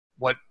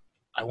what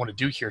I want to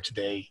do here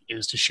today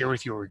is to share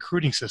with you a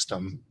recruiting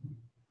system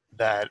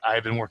that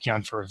I've been working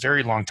on for a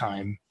very long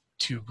time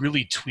to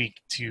really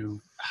tweak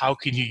to how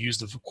can you use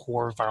the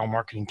core viral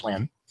marketing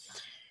plan,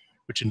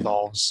 which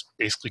involves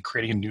basically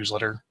creating a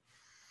newsletter,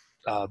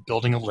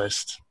 building a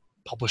list,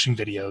 publishing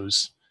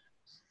videos,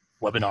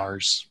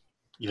 webinars,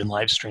 even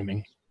live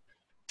streaming,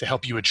 to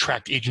help you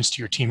attract agents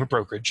to your team or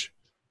brokerage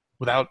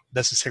without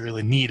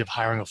necessarily the need of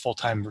hiring a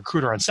full-time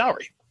recruiter on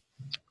salary,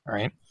 all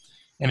right?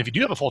 And if you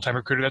do have a full-time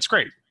recruiter, that's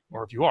great.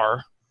 Or if you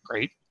are,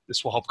 great.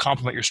 This will help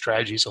complement your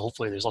strategy, so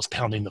hopefully there's less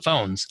pounding the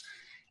phones,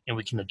 and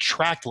we can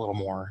attract a little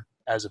more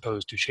as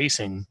opposed to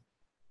chasing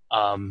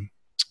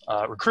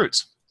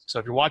recruits. So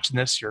if you're watching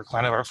this, you're a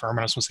client of our firm,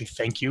 and I just want to say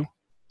thank you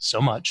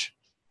so much.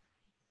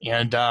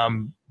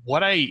 And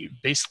what I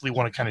basically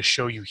want to kind of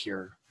show you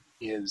here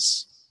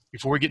is,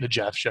 before we get into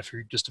Jeff,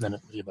 here just a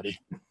minute with you, buddy.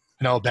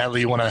 I know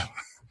badly you want to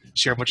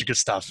share a bunch of good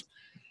stuff.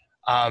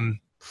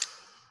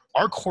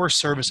 Our core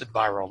service at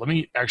Vyral, let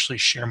me actually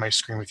share my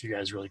screen with you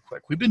guys really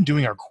quick. We've been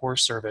doing our core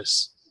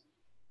service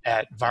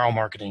at Vyral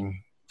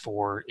Marketing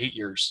for 8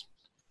 years.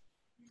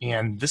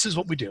 And this is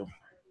what we do.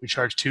 We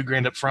charge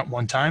 $2,000 up front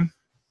one time,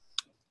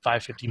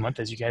 $550 a month,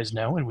 as you guys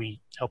know, and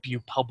we help you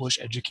publish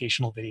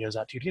educational videos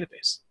out to your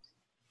database.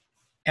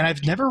 And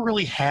I've never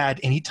really had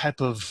any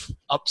type of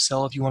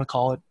upsell, if you want to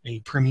call it,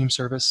 a premium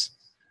service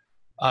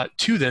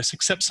to this,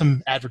 except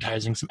some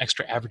advertising, some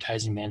extra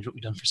advertising management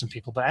we've done for some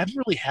people. But I haven't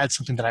really had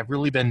something that I've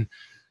really been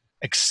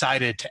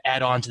excited to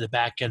add on to the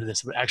back end of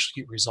this that would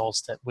actually get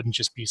results that wouldn't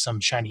just be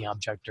some shiny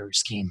object or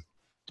scheme,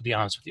 to be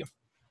honest with you.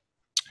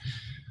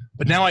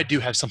 But now I do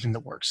have something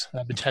that works.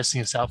 I've been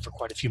testing this out for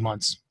quite a few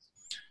months.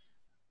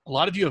 A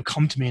lot of you have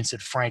come to me and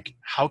said, Frank,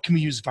 how can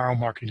we use viral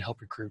marketing to help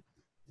recruit?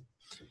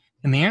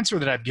 And the answer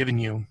that I've given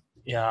you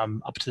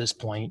up to this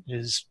point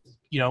is,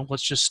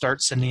 let's just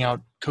start sending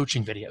out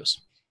coaching videos.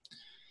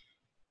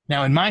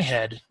 Now, in my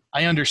head,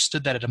 I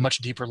understood that at a much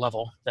deeper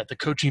level, that the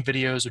coaching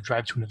videos would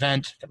drive to an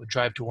event, that would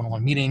drive to a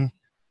one-on-one meeting,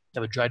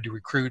 that would drive to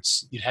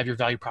recruits, you'd have your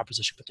value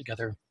proposition put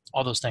together,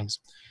 all those things.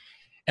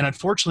 And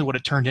unfortunately, what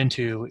it turned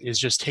into is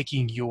just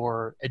taking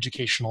your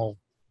educational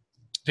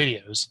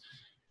videos.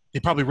 They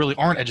probably really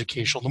aren't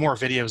educational. The more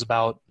videos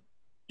about,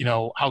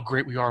 how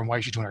great we are and why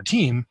you should join our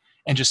team,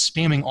 and just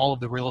spamming all of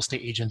the real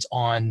estate agents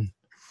on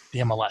the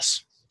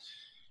MLS.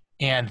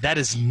 And that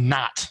is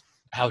not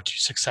how to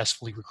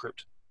successfully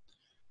recruit.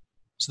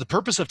 So the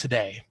purpose of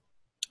today,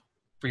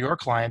 for your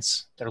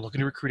clients that are looking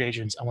to recruit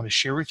agents, I want to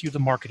share with you the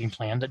marketing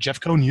plan that Jeff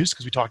Cohn used,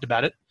 because we talked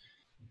about it.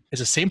 It's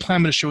the same plan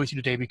I'm going to share with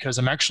you today, because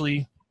I'm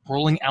actually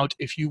rolling out,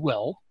 if you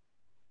will,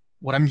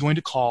 what I'm going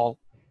to call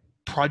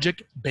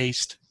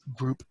project-based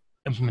group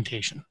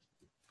implementation.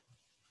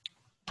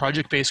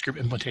 Project-based group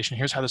implementation.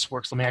 Here's how this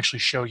works. Let me actually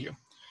show you.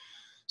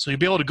 So you'll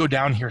be able to go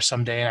down here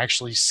someday and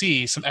actually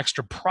see some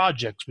extra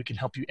projects we can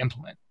help you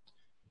implement.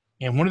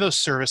 And one of those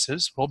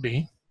services will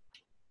be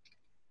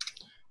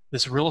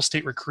this real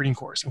estate recruiting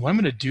course. And what I'm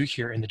going to do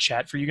here in the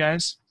chat for you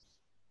guys,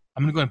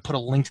 I'm going to go ahead and put a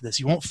link to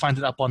this. You won't find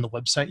it up on the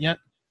website yet,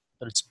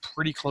 but it's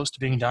pretty close to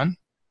being done.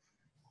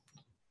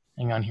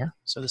 Hang on here.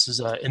 So this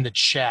is in the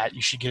chat.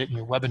 You should get it in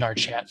your webinar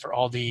chat for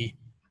all the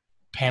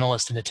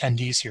panelists and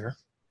attendees here.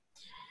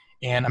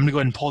 And I'm going to go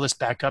ahead and pull this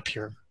back up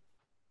here.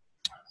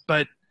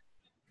 But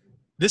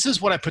this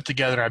is what I put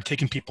together. I've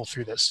taken people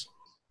through this.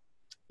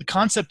 The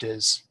concept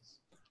is,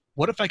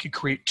 what if I could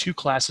create 2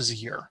 classes a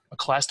year? A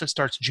class that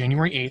starts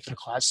January 8th and a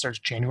class that starts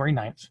January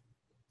 9th.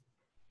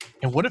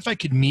 And what if I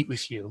could meet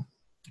with you,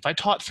 if I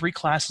taught 3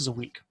 classes a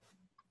week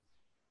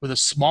with a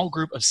small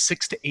group of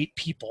 6 to 8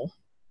 people,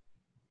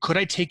 could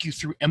I take you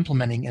through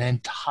implementing an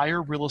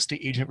entire real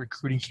estate agent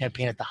recruiting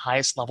campaign at the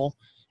highest level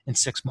in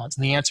 6 months?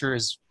 And the answer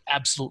is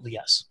absolutely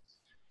yes.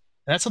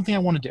 And that's something I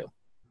want to do.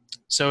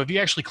 So if you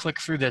actually click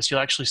through this, you'll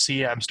actually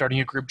see I'm starting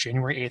a group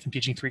January 8th. I'm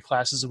teaching 3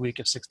 classes a week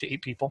of 6 to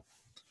 8 people.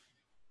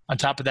 On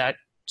top of that,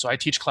 so I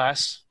teach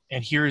class,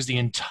 and here is the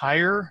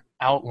entire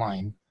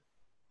outline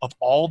of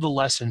all the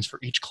lessons for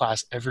each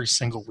class every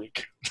single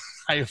week.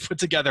 I have put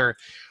together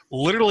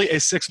literally a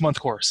 6-month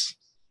course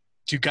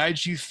to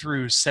guide you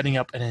through setting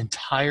up an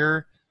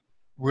entire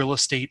real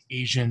estate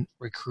agent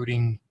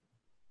recruiting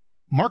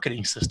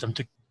marketing system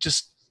to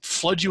just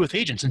flood you with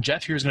agents. And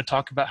Jeff here is going to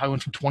talk about how he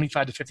went from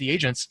 25 to 50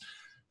 agents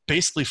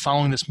basically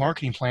following this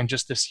marketing plan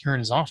just this year in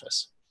his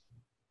office.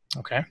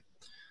 Okay.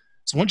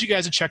 So once you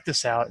guys have checked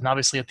this out, and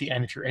obviously at the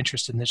end, if you're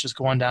interested in this, just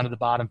go on down to the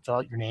bottom, fill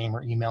out your name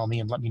or email me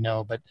and let me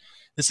know. But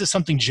this is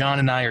something John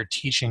and I are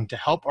teaching to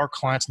help our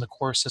clients in the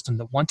core system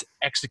that want to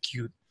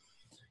execute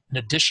an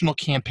additional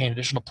campaign,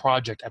 additional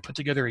project. I put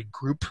together a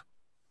group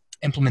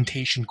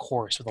implementation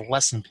course with a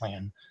lesson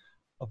plan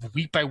of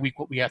week by week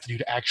what we have to do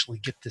to actually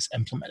get this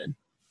implemented.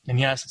 And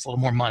yes, it's a little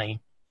more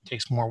money, it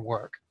takes more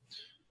work.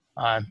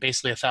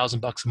 Basically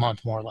 $1,000 a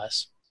month, more or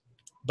less.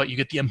 But you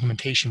get the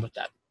implementation with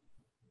that.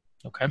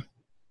 Okay?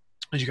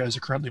 As you guys are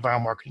currently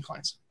viral marketing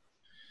clients.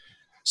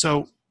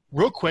 So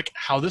real quick,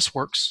 how this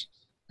works,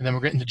 and then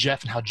we're getting to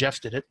Jeff and how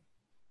Jeff did it,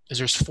 is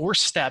there's 4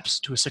 steps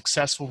to a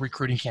successful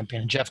recruiting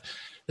campaign. And Jeff,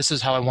 this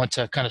is how I want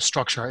to kind of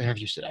structure our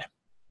interviews today.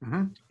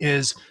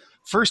 is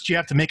first you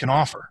have to make an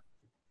offer.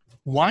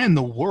 Why in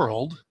the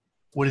world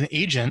would an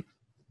agent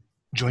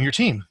join your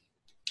team?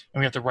 And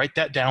we have to write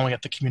that down. We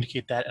have to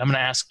communicate that. And I'm going to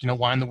ask,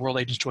 why in the world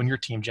agents join your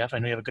team, Jeff? I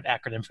know you have a good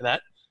acronym for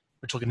that,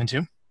 which we'll get into.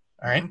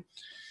 All right.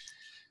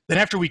 Then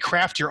after we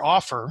craft your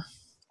offer,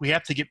 we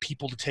have to get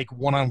people to take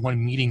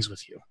one-on-one meetings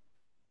with you,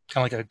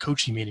 kind of like a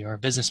coaching meeting or a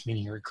business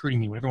meeting or a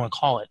recruiting meeting, whatever you want to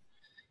call it.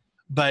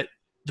 But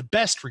the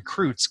best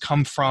recruits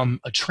come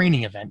from a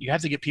training event. You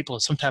have to get people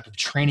to some type of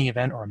training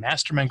event or a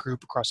mastermind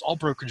group across all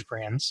brokerage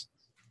brands,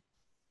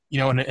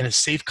 in a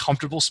safe,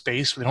 comfortable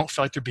space where they don't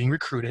feel like they're being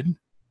recruited.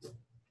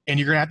 And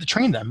you're going to have to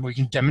train them where you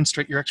can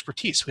demonstrate your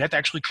expertise. We have to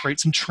actually create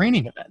some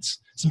training events,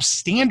 some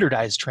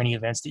standardized training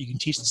events that you can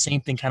teach the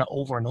same thing kind of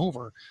over and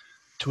over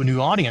to a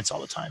new audience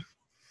all the time.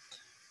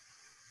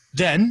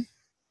 Then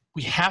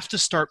we have to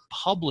start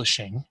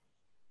publishing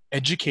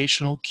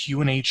educational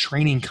Q&A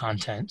training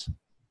content,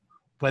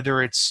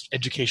 whether it's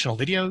educational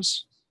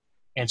videos,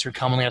 answering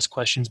commonly asked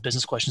questions,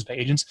 business questions by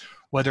agents,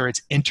 whether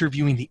it's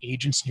interviewing the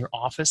agents in your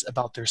office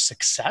about their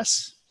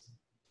success,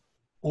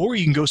 or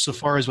you can go so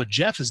far as what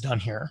Jeff has done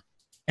here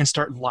and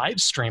start live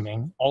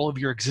streaming all of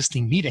your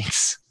existing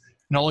meetings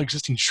and all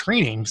existing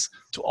trainings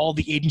to all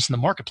the agents in the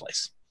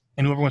marketplace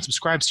and whoever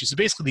subscribes to you. So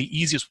basically the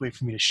easiest way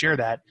for me to share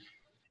that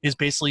is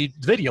basically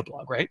the video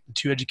blog, right?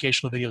 2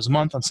 educational videos a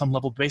month on some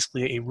level,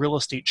 basically a real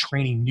estate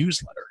training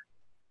newsletter.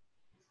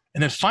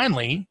 And then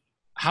finally,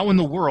 how in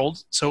the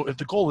world, so if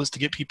the goal is to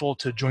get people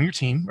to join your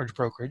team or your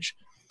brokerage,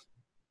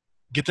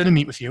 get them to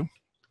meet with you,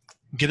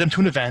 get them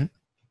to an event,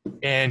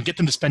 and get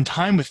them to spend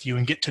time with you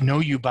and get to know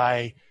you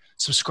by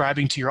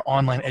subscribing to your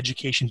online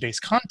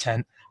education-based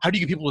content, how do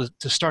you get people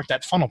to start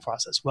that funnel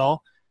process?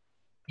 Well,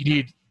 you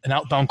need an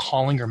outbound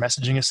calling or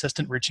messaging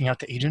assistant reaching out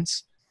to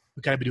agents.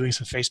 We've got to be doing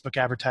some Facebook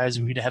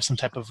advertising. We need to have some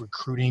type of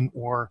recruiting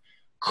or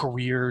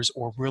careers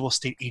or real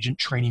estate agent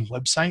training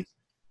website.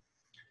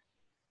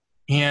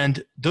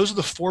 And those are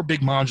the 4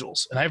 big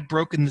modules. And I've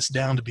broken this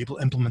down to be able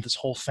to implement this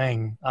whole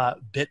thing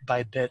bit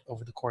by bit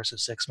over the course of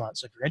 6 months.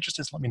 So if you're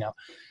interested, let me know.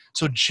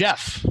 So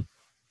Jeff,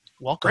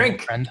 welcome, my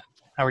friend.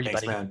 How are you,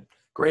 Thanks, buddy? man.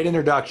 Great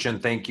introduction.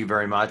 Thank you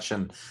very much.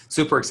 And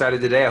super excited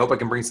today. I hope I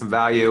can bring some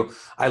value.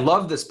 I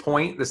love this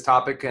point, this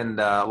topic, and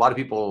a lot of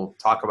people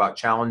talk about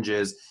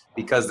challenges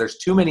because there's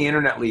too many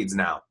internet leads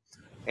now.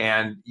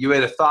 And you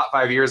had a thought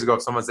 5 years ago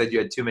if someone said you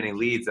had too many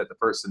leads that the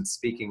person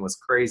speaking was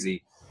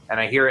crazy. And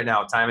I hear it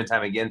now time and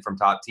time again from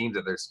top teams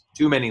that there's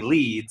too many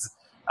leads.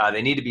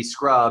 They need to be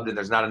scrubbed, and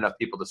there's not enough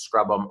people to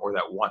scrub them or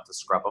that want to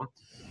scrub them.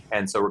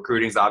 And so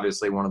recruiting is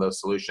obviously one of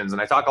those solutions.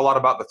 And I talk a lot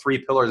about the 3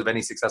 pillars of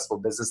any successful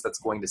business that's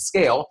going to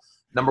scale.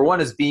 Number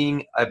 1 is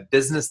being a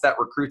business that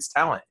recruits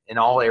talent in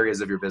all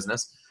areas of your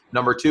business.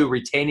 Number 2,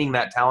 retaining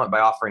that talent by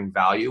offering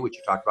value, which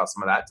you talked about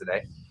some of that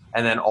today.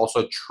 And then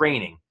also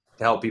training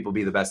to help people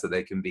be the best that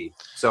they can be.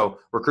 So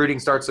recruiting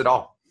starts it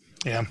all.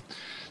 Yeah.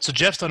 So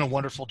Jeff's done a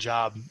wonderful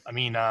job. I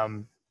mean,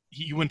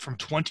 you went from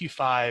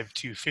 25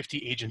 to 50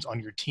 agents on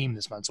your team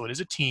this month. So it is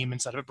a team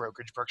instead of a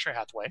brokerage, Berkshire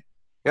Hathaway.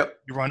 Yep.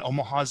 You run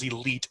Omaha's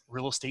elite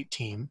real estate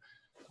team.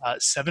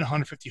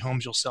 750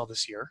 homes you'll sell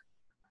this year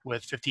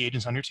with 50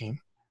 agents on your team.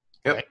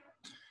 Yep. Right?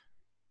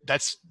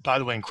 That's, by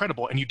the way,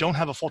 incredible. And you don't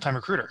have a full-time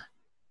recruiter.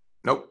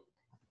 Nope.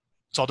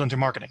 It's all done through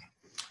marketing.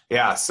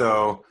 Yeah.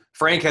 So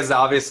Frank has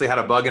obviously had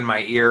a bug in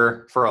my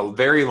ear for a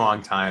very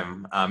long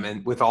time.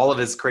 And with all of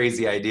his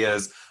crazy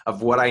ideas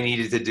of what I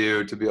needed to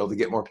do to be able to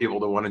get more people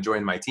to want to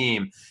join my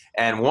team.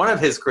 And one of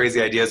his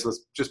crazy ideas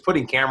was just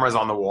putting cameras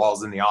on the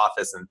walls in the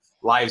office and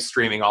live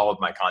streaming all of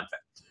my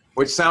content,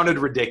 which sounded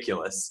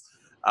ridiculous.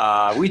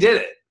 We did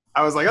it.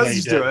 I was like, let's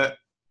just do it.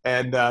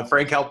 And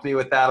Frank helped me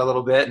with that a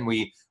little bit. And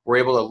we were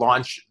able to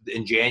launch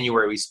in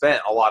January. We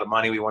spent a lot of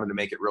money. We wanted to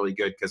make it really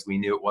good because we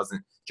knew it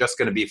wasn't just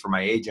going to be for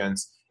my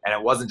agents. And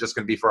it wasn't just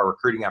going to be for our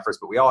recruiting efforts,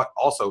 but we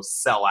also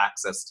sell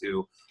access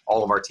to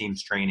all of our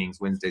team's trainings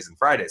Wednesdays and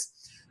Fridays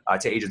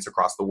to agents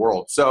across the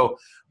world. So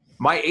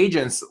my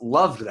agents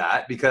loved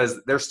that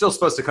because they're still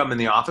supposed to come in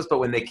the office, but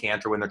when they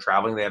can't or when they're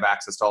traveling, they have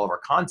access to all of our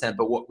content.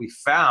 But what we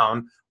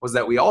found was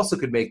that we also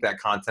could make that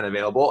content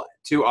available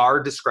to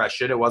our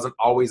discretion. It wasn't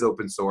always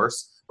open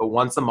source, but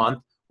once a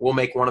month, we'll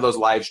make one of those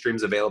live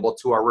streams available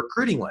to our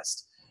recruiting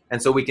list.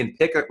 And so we can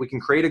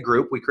create a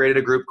group. We created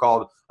a group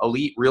called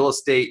Elite Real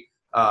Estate,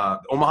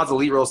 Omaha's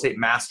Elite Real Estate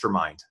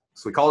Mastermind.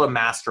 So we call it a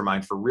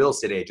mastermind for real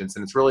estate agents,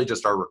 and it's really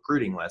just our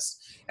recruiting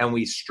list. And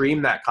we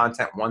stream that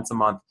content once a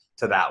month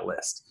to that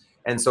list.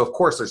 And so, of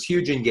course, there's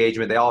huge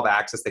engagement. They all have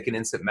access. They can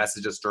instant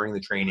message us during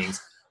the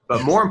trainings.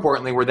 But more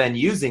importantly, we're then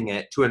using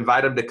it to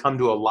invite them to come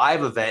to a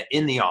live event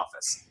in the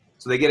office.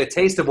 So they get a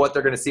taste of what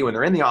they're going to see when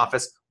they're in the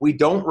office. We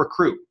don't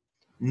recruit.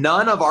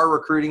 None of our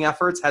recruiting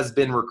efforts has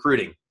been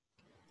recruiting.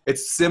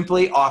 It's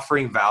simply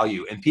offering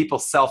value. And people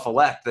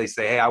self-elect. They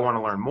say, hey, I want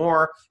to learn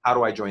more. How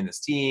do I join this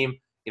team?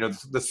 You know,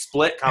 the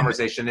split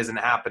conversation isn't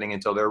happening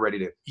until they're ready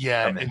to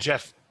come in. And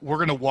Jeff, we're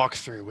going to walk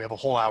through. We have a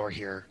whole hour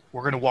here.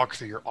 We're going to walk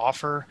through your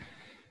offer.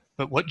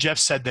 But what Jeff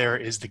said there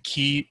is the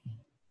key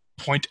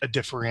point of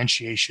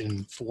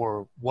differentiation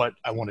for what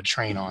I want to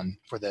train on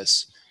for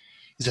this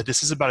is that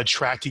this is about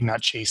attracting,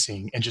 not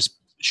chasing, and just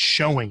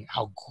showing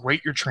how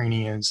great your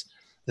training is,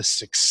 the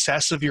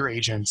success of your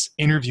agents,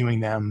 interviewing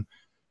them,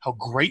 how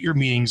great your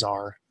meetings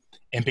are,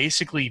 and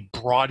basically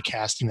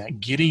broadcasting that,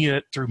 getting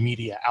it through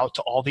media out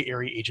to all the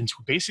area agents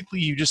who basically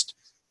you just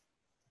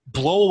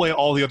blow away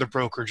all the other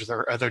brokers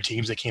or other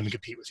teams that came and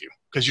compete with you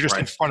because you're just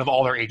in front of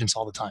all their agents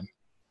all the time,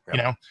 you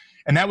know?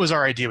 And that was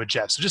our idea with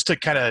Jeff. So just to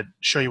kind of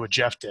show you what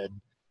Jeff did,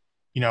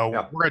 you know,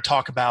 we're going to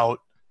talk about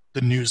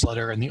the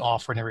newsletter and the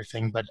offer and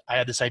everything, but I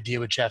had this idea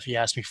with Jeff. He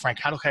asked me, Frank,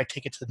 how can I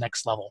take it to the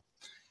next level?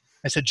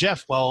 I said,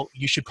 Jeff, well,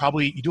 you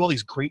do all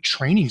these great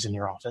trainings in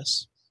your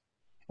office.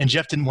 And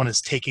Jeff didn't want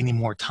to take any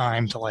more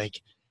time to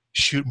like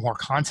shoot more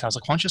content. I was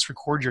like, why don't you just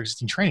record your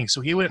existing training?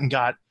 So he went and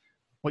got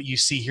what you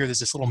see here. There's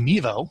this little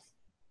Mevo.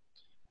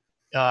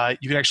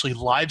 You can actually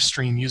live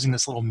stream using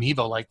this little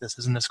Mevo like this.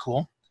 Isn't this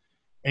cool?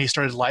 And he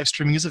started live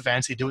streaming his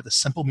events. He did it with a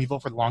simple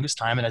Mevo for the longest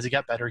time. And as he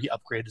got better, he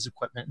upgraded his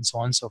equipment and so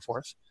on and so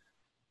forth.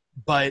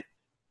 But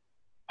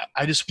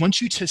I just want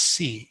you to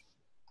see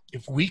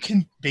if we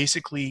can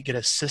basically get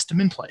a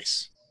system in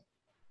place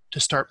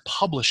to start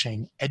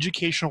publishing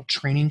educational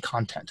training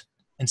content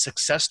and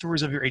success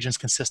stories of your agents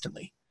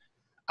consistently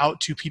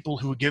out to people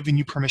who are giving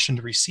you permission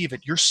to receive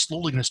it, you're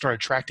slowly going to start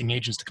attracting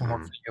agents to come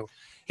work for you.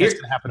 It's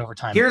going to happen over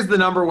time. Here's the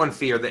number one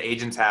fear that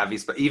agents have,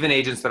 even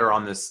agents that are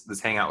on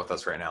this hangout with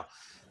us right now.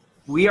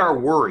 We are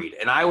worried,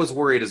 and I was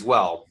worried as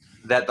well,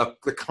 that the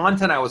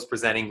content I was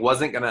presenting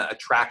wasn't going to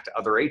attract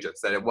other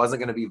agents, that it wasn't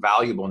going to be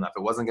valuable enough.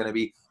 It wasn't going to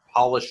be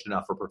polished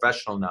enough or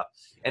professional enough.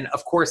 And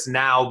of course,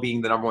 now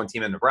being the number one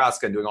team in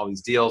Nebraska and doing all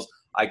these deals,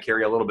 I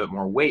carry a little bit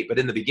more weight. But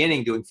in the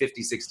beginning, doing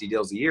 50, 60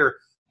 deals a year,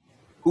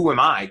 who am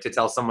I to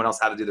tell someone else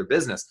how to do their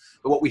business?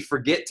 But what we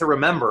forget to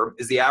remember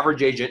is the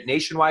average agent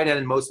nationwide and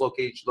in most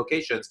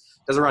locations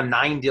does around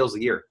 9 deals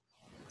a year.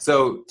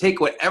 So take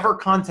whatever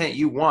content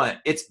you want.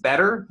 It's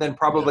better than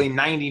probably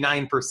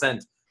 99%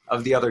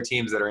 of the other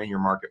teams that are in your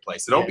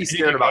marketplace. So don't be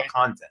scared about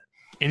content.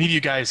 Any of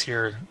you guys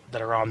here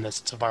that are on this,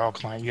 it's a Vyral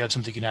client, you have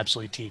something you can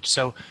absolutely teach.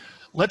 So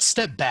let's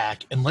step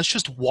back and let's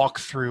just walk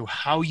through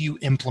how you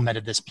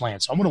implemented this plan.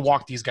 So I'm going to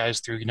walk these guys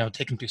through,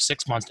 take them through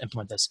 6 months to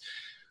implement this.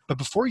 But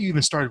before you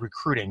even started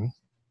recruiting,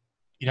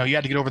 you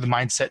had to get over the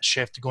mindset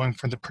shift going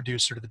from the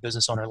producer to the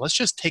business owner. Let's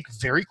just take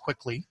very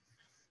quickly.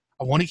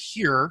 I want to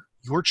hear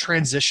your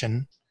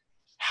transition,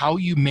 how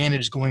you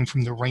managed going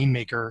from the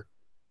rainmaker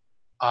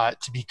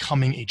to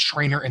becoming a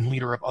trainer and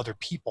leader of other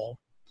people.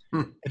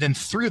 And then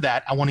through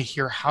that, I want to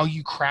hear how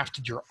you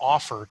crafted your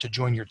offer to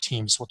join your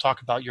team. So we'll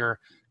talk about your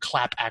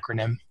CLAP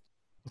acronym.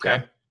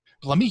 Okay.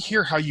 But let me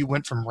hear how you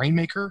went from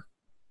rainmaker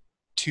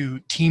to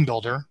team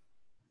builder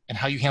and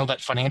how you handled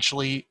that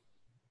financially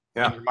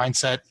and your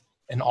mindset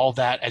and all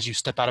that as you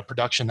step out of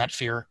production, that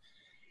fear.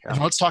 And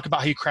let's talk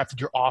about how you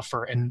crafted your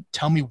offer and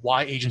tell me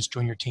why agents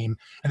join your team.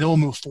 And then we'll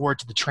move forward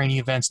to the training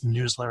events, the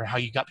newsletter, and how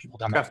you got people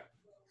down there.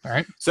 All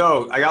right.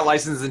 So I got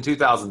licensed in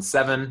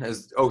 2007.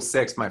 As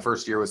 06, my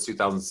first year was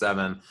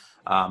 2007.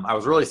 I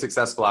was really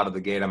successful out of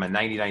the gate. I'm a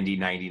 99D,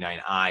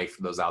 99I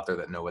for those out there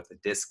that know what the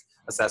DISC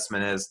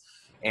assessment is.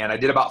 And I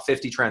did about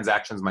 50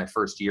 transactions my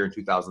first year in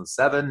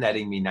 2007,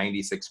 netting me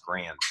 96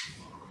 grand.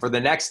 For the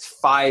next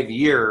 5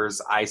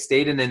 years, I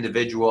stayed an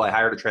individual. I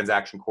hired a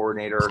transaction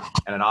coordinator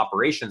and an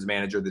operations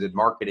manager that did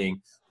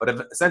marketing.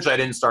 But essentially, I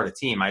didn't start a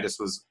team. I just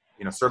was,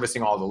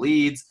 servicing all the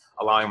leads,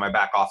 allowing my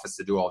back office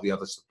to do all the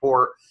other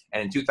support.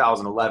 And in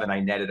 2011, I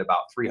netted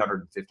about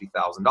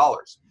 $350,000. Well,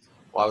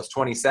 I was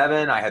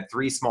 27. I had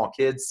 3 small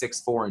kids,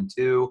 6, 4, and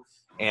 2.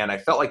 And I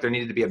felt like there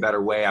needed to be a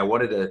better way. I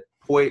wanted to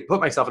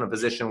put myself in a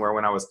position where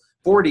when I was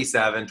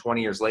 47,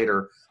 20 years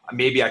later,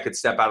 maybe I could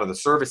step out of the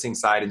servicing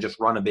side and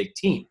just run a big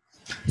team.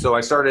 So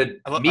I started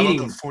meeting.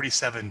 I love the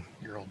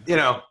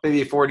 47-year-old.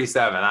 Maybe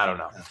 47. I don't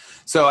know. Yeah.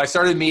 So I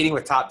started meeting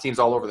with top teams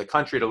all over the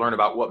country to learn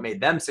about what made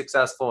them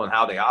successful and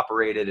how they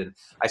operated. And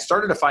I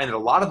started to find that a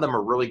lot of them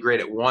are really great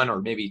at 1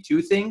 or maybe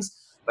 2 things,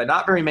 but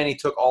not very many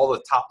took all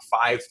the top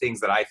 5 things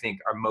that I think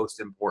are most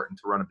important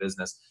to run a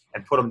business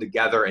and put them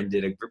together and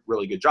did a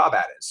really good job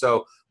at it.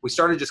 So we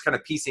started just kind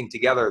of piecing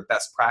together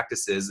best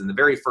practices. And the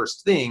very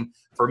first thing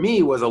for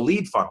me was a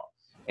lead funnel.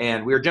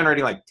 And we were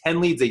generating like 10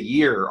 leads a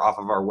year off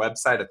of our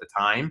website at the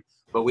time.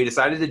 But we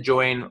decided to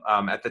join,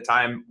 at the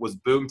time, was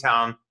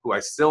Boomtown, who I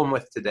still am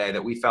with today,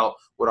 that we felt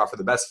would offer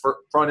the best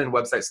front-end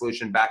website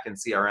solution back in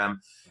CRM.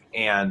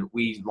 And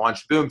we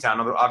launched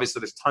Boomtown. Obviously,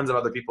 there's tons of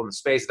other people in the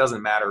space. It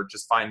doesn't matter.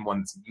 Just find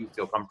one that you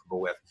feel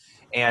comfortable with.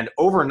 And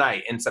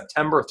overnight, in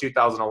September of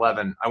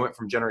 2011, I went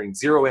from generating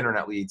 0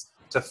 internet leads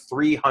to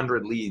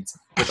 300 leads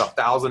with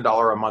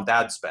 $1,000 a month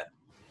ad spend.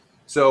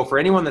 So for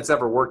anyone that's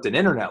ever worked an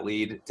internet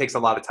lead, it takes a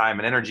lot of time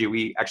and energy.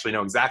 We actually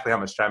know exactly how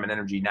much time and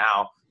energy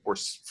now. We're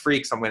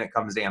freaks on when it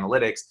comes to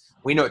analytics.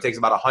 We know it takes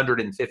about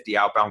 150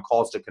 outbound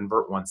calls to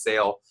convert 1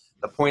 sale.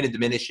 The point of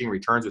diminishing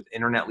returns with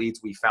internet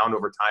leads, we found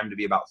over time to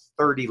be about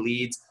 30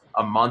 leads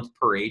a month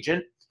per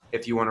agent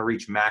if you want to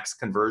reach max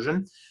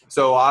conversion.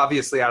 So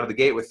obviously out of the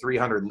gate with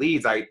 300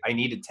 leads, I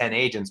needed 10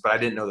 agents, but I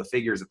didn't know the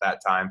figures at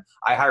that time.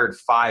 I hired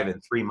 5 in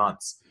 3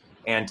 months.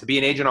 And to be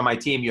an agent on my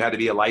team, you had to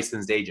be a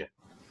licensed agent.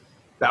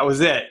 That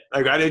was it.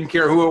 Like, I didn't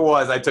care who it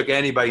was. I took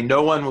anybody.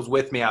 No one was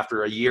with me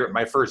after a year.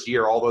 My first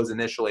year, all those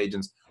initial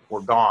agents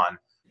were gone.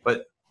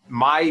 But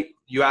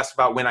you asked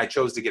about when I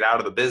chose to get out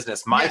of the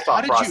business. My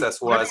thought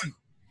process was,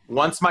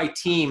 once my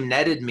team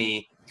netted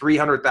me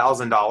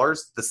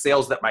 $300,000, the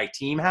sales that my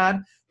team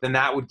had, then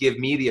that would give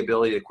me the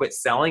ability to quit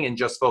selling and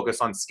just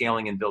focus on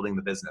scaling and building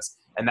the business.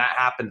 And that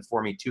happened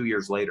for me 2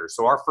 years later.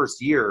 So our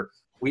first year,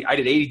 I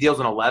did 80 deals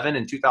in 11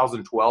 in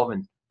 2012.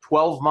 In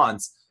 12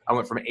 months, I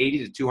went from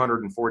 80 to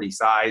 240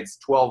 sides,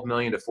 12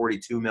 million to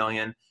 42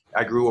 million.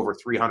 I grew over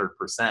 300%.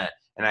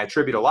 And I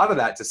attribute a lot of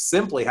that to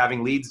simply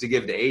having leads to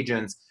give to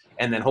agents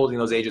and then holding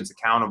those agents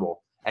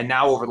accountable. And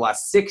now over the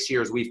last 6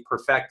 years, we've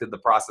perfected the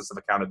process of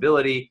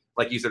accountability.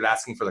 Like you said,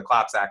 asking for the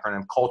CLAPS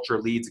acronym, culture,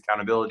 leads,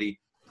 accountability,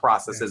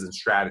 processes, and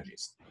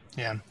strategies.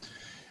 Yeah.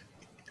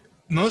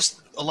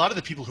 A lot of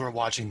the people who are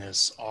watching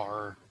this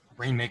are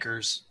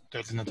rainmakers.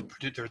 They're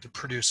the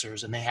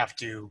producers, and they have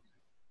to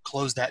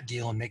close that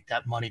deal and make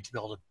that money to be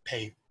able to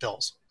pay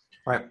bills.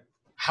 Right.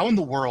 How in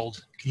the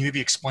world can you maybe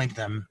explain to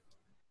them,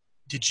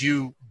 did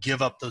you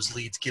give up those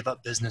leads, give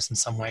up business in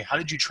some way? How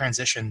did you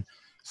transition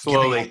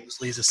slowly those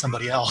leads to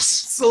somebody else?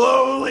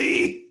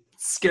 Slowly.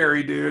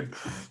 Scary, dude.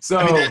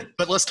 So,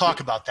 but let's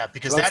talk about that,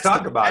 because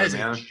that is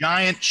a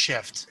giant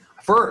shift.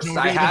 First,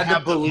 I had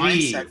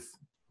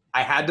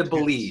to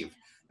believe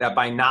that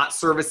by not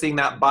servicing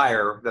that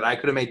buyer that I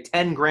could have made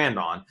 10 grand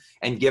on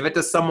and give it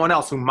to someone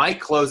else who might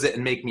close it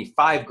and make me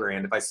 5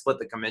 grand if I split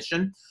the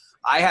commission,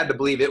 I had to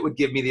believe it would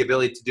give me the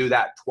ability to do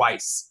that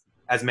twice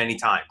as many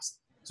times.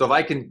 So if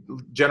I can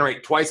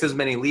generate twice as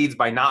many leads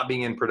by not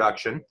being in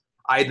production,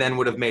 I then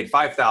would have made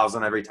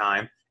 5,000 every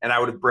time and I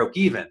would have broke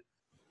even.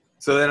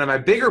 So then my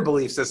bigger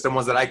belief system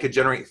was that I could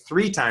generate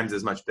 3 times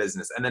as much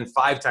business and then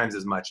 5 times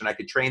as much, and I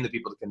could train the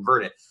people to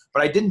convert it.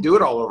 But I didn't do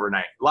it all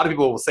overnight. A lot of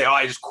people will say, oh,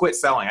 I just quit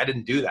selling. I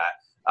didn't do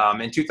that.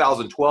 In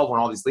 2012,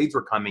 when all these leads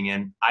were coming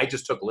in, I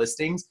just took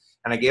listings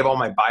and I gave all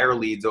my buyer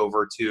leads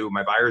over to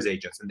my buyer's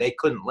agents, and they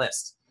couldn't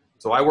list.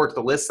 So I worked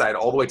the list side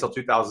all the way till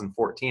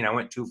 2014. I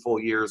went 2 full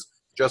years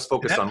just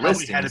focused on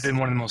listings. That had been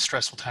one of the most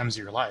stressful times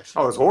of your life.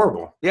 Oh, it was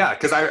horrible. Yeah,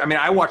 because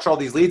I watched all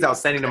these leads I was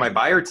sending to my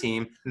buyer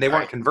team, and they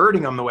weren't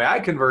converting them the way I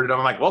converted them.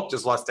 I'm like, well,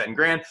 just lost 10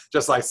 grand,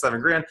 just like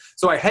 7 grand.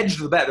 So I hedged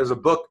the bet. There's a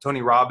book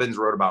Tony Robbins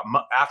wrote about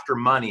after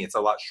money. It's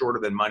a lot shorter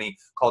than money,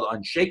 called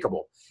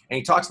Unshakable. And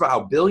he talks about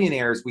how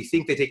billionaires, we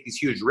think they take these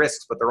huge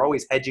risks, but they're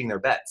always hedging their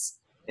bets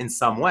in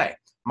some way.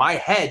 My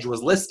hedge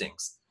was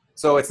listings.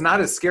 So it's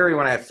not as scary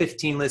when I have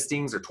 15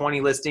 listings or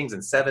 20 listings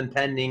and 7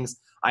 pendings.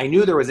 I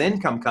knew there was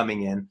income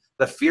coming in.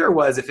 The fear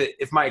was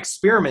if my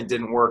experiment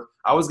didn't work,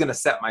 I was going to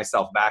set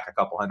myself back a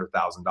couple $100,000.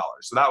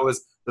 So that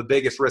was the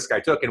biggest risk I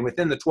took. And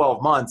within the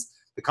 12 months,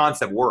 the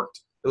concept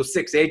worked. Those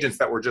 6 agents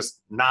that were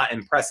just not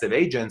impressive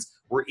agents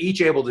were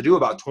each able to do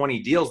about 20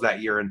 deals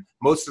that year. And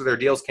most of their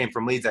deals came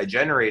from leads I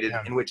generated,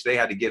 in which they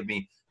had to give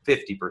me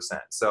 50%.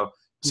 So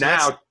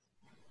now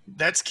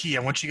that's key. I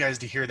want you guys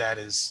to hear that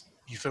is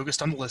you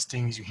focused on the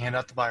listings, you hand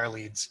out the buyer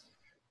leads,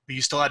 but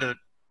you still had to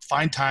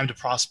find time to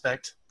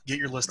prospect, get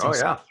your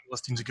listings,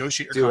 listings,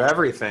 negotiate your contract.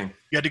 Everything.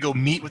 You had to go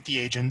meet with the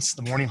agents,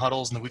 the morning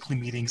huddles and the weekly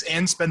meetings,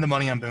 and spend the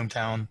money on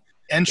Boomtown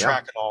and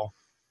track it all.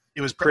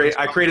 It was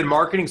I created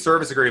marketing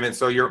service agreements.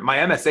 So my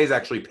MSAs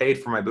actually paid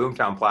for my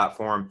Boomtown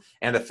platform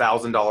and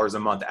 $1,000 a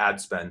month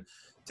ad spend.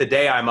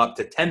 Today I'm up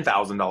to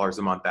 $10,000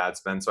 a month ad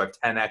spend. So I've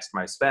 10x'd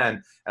my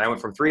spend, and I went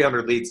from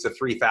 300 leads to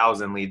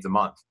 3,000 leads a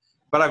month.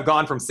 But I've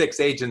gone from 6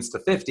 agents to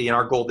 50, and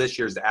our goal this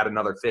year is to add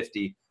another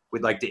 50.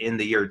 We'd like to end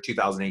the year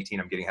 2018.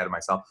 I'm getting ahead of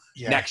myself.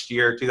 Yeah. Next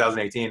year,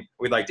 2018,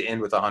 we'd like to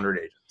end with 100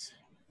 agents.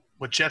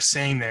 What Jeff's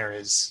saying there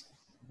is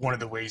one of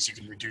the ways you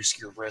can reduce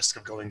your risk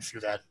of going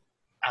through that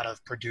out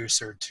of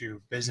producer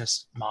to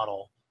business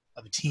model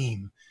of a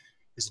team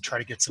is to try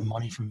to get some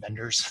money from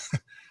vendors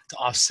to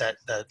offset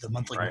the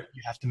monthly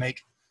you have to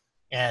make.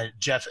 And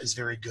Jeff is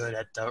very good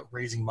at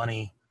raising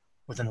money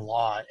within the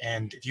law.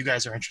 And if you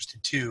guys are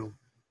interested too,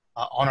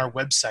 on our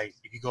website,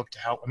 if you go up to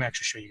let me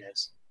actually show you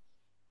guys.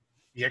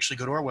 You actually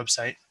go to our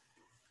website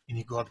and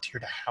you go up here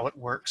to how it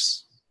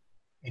works,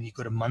 and you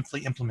go to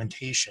monthly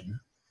implementation,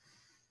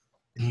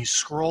 and you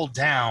scroll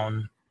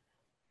down.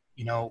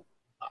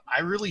 I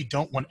really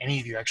don't want any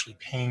of you actually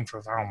paying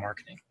for viral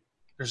marketing.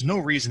 There's no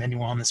reason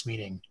anyone on this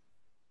meeting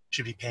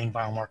should be paying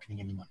viral marketing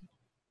any money,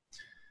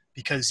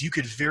 because you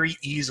could very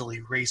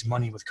easily raise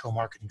money with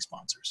co-marketing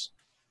sponsors,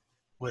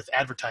 with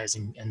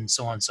advertising and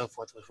so on and so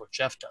forth, with what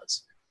Jeff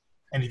does.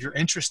 And if you're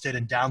interested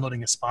in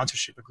downloading a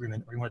sponsorship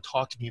agreement, or you want to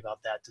talk to me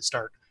about that to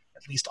start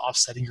at least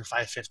offsetting your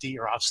 $550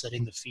 or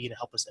offsetting the fee to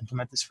help us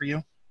implement this for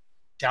you,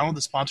 download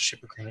the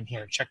sponsorship agreement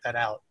here. Check that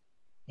out.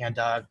 And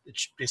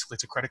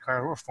it's a credit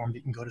card or a form that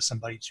you can go to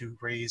somebody to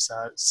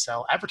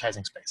sell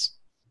advertising space,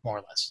 more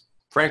or less.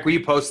 Frank, will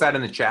you post that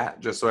in the chat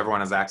just so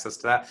everyone has access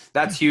to that?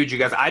 That's huge, you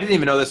guys. I didn't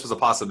even know this was a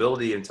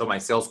possibility until my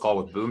sales call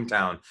with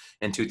Boomtown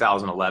in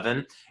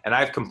 2011. And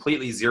I've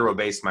completely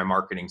zero-based my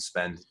marketing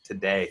spend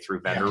today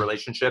through vendor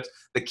relationships.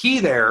 The key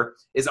there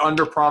is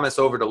under promise,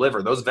 over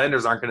deliver. Those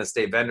vendors aren't going to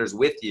stay vendors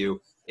with you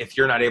if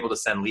you're not able to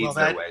send leads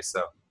their way.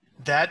 So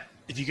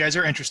if you guys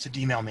are interested,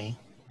 email me.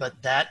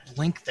 But that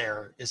link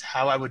there is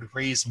how I would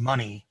raise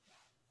money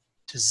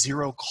to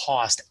zero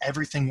cost,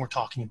 everything we're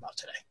talking about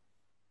today.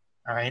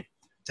 All right.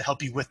 To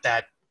help you with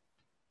that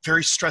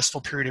very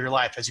stressful period of your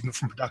life as you move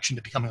from production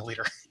to becoming a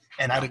leader.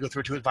 And I had to go through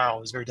it to it Vyral. It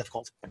was very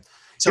difficult.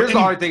 So here's the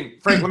hard thing,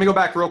 Frank, let me go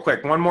back real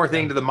quick. One more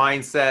thing to the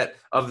mindset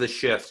of the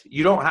shift.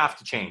 You don't have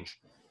to change.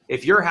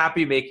 If you're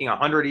happy making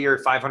 100 a year,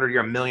 500 a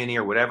year, $1 million a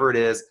year, whatever it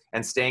is,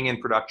 and staying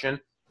in production,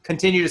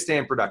 continue to stay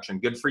in production.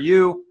 Good for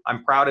you.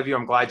 I'm proud of you.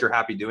 I'm glad you're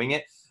happy doing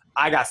it.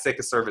 I got sick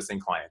of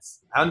servicing clients.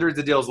 Hundreds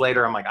of deals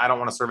later, I'm like, I don't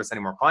want to service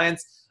any more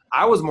clients.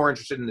 I was more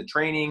interested in the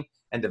training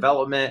and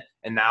development.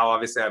 And now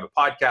obviously I have a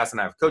podcast and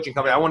I have a coaching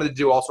company. I wanted to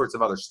do all sorts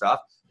of other stuff,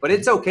 but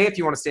it's okay if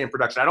you want to stay in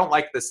production. I don't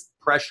like this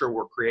pressure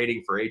we're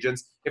creating for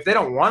agents. If they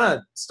don't want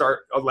to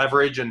start a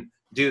leverage and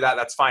do that,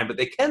 that's fine, but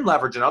they can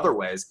leverage in other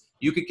ways.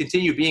 You could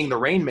continue being the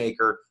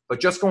rainmaker, but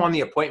just go on the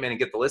appointment and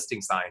get the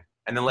listing signed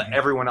and then let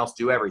everyone else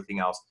do everything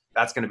else.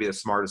 That's going to be the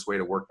smartest way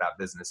to work that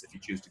business if you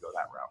choose to go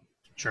that route.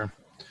 Sure.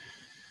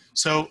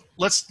 So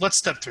let's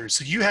step through.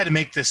 So you had to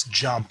make this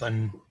jump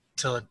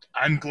until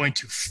I'm going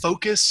to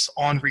focus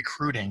on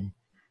recruiting,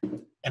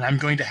 and I'm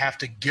going to have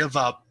to give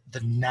up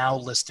the now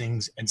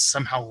listings and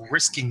somehow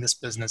risking this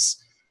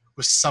business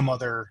with some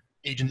other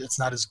agent that's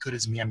not as good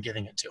as me I'm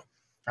giving it to.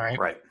 All right.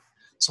 Right.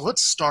 So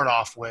let's start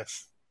off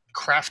with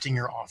crafting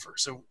your offer.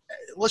 So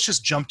let's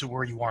just jump to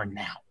where you are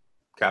now.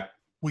 Okay.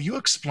 Will you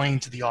explain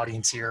to the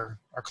audience here,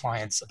 our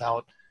clients,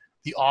 about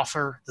the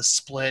offer, the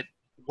split,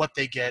 what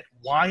they get,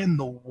 why in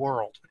the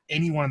world would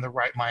anyone in the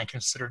right mind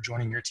consider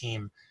joining your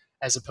team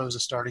as opposed to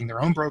starting their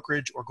own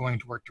brokerage or going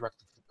to work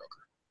directly for the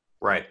broker?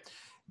 Right.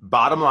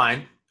 Bottom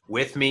line,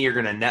 with me, you're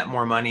going to net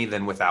more money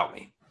than without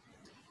me.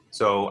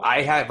 So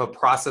I have a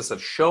process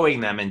of showing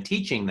them and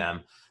teaching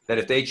them that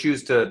if they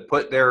choose to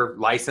put their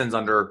license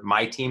under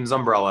my team's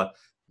umbrella,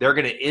 they're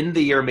going to end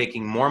the year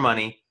making more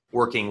money,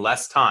 working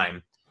less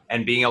time,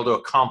 and being able to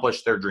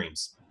accomplish their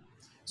dreams.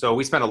 So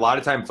we spend a lot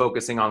of time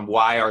focusing on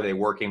why are they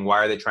working? Why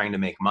are they trying to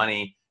make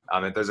money?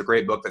 There's a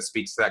great book that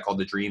speaks to that called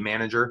The Dream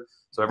Manager.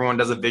 So everyone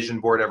does a vision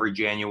board every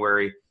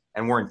January,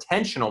 and we're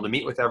intentional to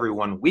meet with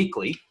everyone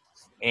weekly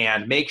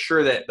and make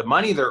sure that the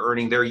money they're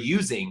earning, they're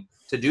using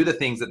to do the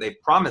things that they've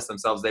promised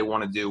themselves they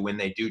want to do when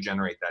they do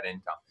generate that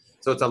income.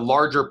 So it's a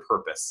larger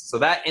purpose. So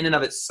that in and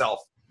of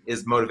itself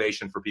is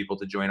motivation for people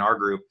to join our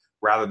group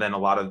rather than a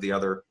lot of the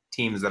other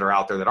teams that are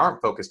out there that aren't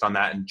focused on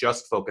that and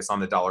just focus on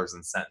the dollars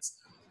and cents.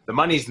 The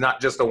money's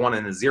not just a 1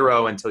 and a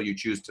 0 until you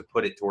choose to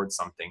put it towards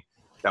something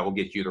that will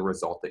get you the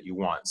result that you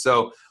want.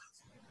 So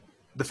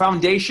the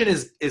foundation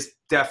is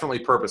definitely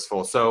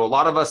purposeful. So a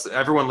lot of us,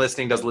 everyone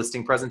listening does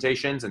listing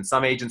presentations, and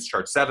some agents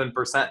charge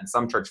 7% and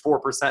some charge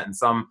 4% and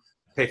some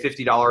pay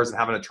 $50 and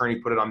have an attorney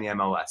put it on the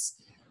MLS.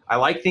 I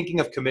like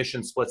thinking of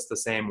commission splits the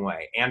same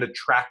way and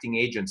attracting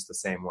agents the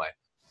same way.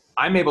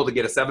 I'm able to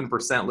get a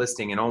 7%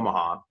 listing in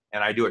Omaha,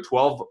 and I do a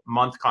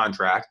 12-month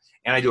contract,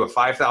 and I do a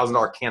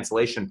 $5,000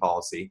 cancellation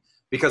policy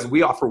because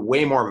we offer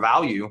way more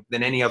value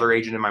than any other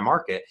agent in my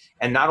market.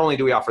 And not only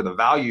do we offer the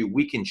value,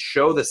 we can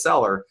show the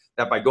seller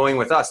that by going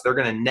with us, they're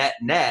going to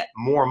net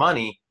more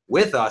money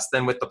with us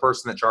than with the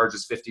person that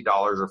charges $50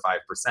 or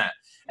 5%.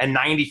 And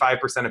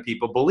 95% of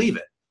people believe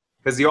it,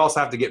 because you also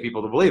have to get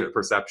people to believe it.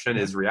 Perception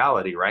is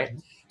reality, right?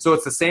 So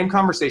it's the same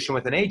conversation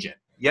with an agent.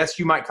 Yes,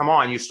 you might come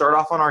on. You start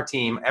off on our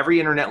team. Every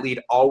internet lead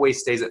always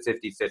stays at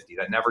 50-50.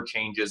 That never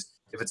changes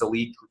if it's a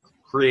lead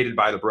created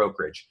by the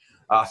brokerage.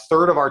 A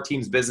third of our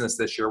team's business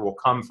this year will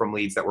come from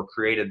leads that were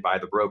created by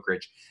the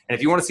brokerage. And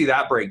if you want to see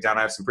that breakdown,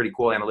 I have some pretty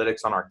cool analytics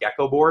on our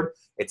Gecko board.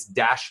 It's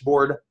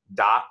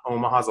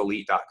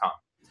dashboard.omahaselite.com.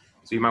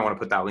 So you might want to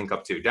put that link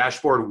up too.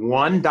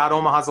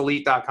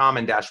 Dashboard1.omahaselite.com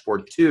and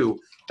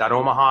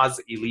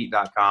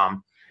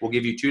dashboard2.omahaselite.com will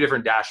give you two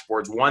different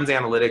dashboards. One's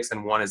analytics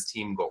and one is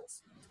team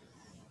goals.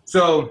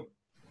 So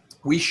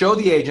we show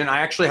the agent.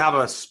 I actually have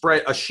a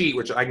sheet,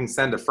 which I can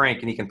send to Frank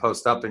and he can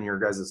post up in your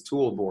guys'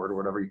 tool board or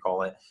whatever you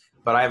call it.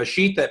 But I have a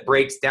sheet that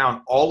breaks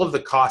down all of the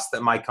costs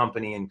that my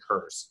company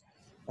incurs.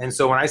 And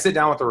so when I sit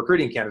down with a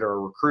recruiting candidate, or a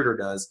recruiter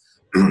does,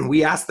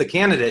 we ask the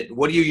candidate,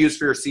 what do you use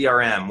for your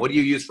CRM? What do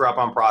you use for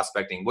outbound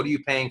prospecting? What are you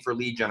paying for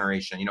lead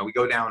generation? You know, we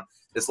go down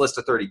this list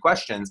of 30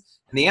 questions.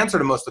 And the answer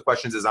to most of the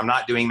questions is, I'm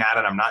not doing that,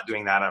 and I'm not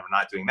doing that, and I'm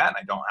not doing that, and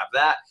I don't have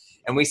that.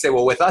 And we say,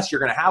 well, with us, you're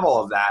going to have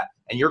all of that,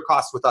 and your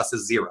cost with us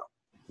is zero.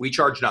 We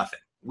charge nothing.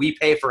 We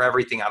pay for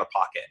everything out of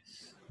pocket.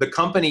 The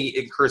company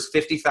incurs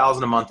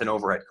 $50,000 a month in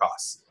overhead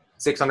costs,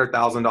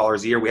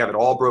 $600,000 a year. We have it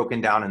all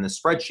broken down in this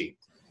spreadsheet.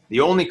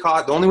 The only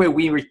way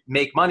we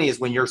make money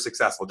is when you're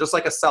successful. Just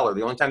like a seller,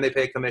 the only time they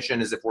pay a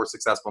commission is if we're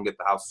successful and get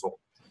the house sold.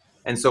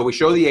 And so we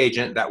show the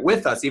agent that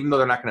with us, even though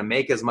they're not going to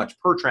make as much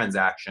per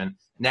transaction,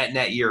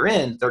 net year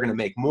in, they're going to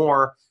make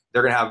more.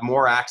 They're going to have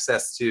more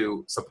access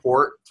to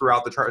support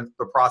throughout the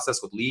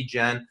process with lead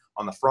gen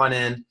on the front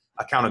end,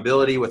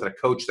 accountability with a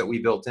coach that we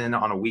built in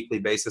on a weekly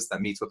basis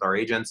that meets with our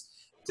agents,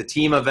 to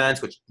team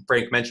events, which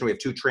Frank mentioned. We have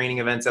 2 training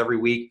events every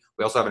week.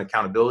 We also have an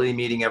accountability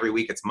meeting every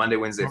week. It's Monday,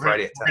 Wednesday,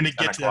 Friday at 10 We're going to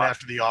get to that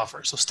after the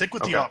offer. So stick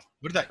with the offer.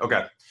 What did that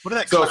CLAP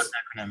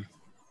acronym?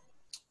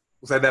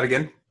 Say that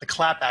again. The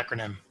CLAP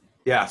acronym.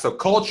 Yeah, so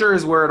culture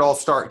is where it all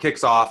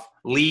kicks off.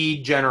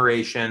 Lead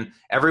generation.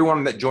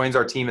 Everyone that joins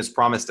our team is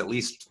promised at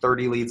least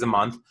 30 leads a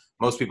month.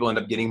 Most people end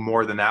up getting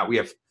more than that. We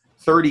have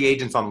 30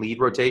 agents on lead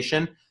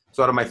rotation.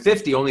 So out of my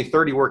 50, only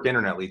 30 work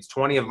internet leads.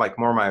 20 of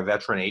more of my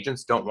veteran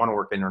agents don't want to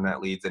work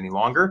internet leads any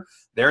longer.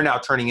 They're now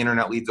turning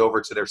internet leads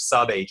over to their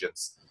sub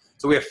agents.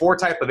 So we have 4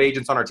 types of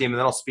agents on our team, and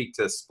then I'll speak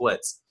to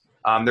splits.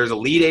 There's a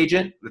lead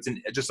agent. That's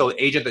just an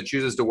agent that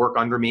chooses to work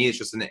under me. It's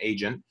just an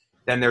agent.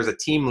 Then there's a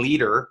team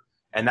leader,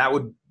 and that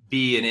would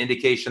be an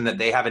indication that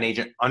they have an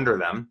agent under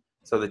them.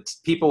 So the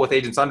people with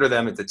agents under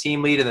them, it's a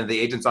team lead, and then the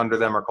agents under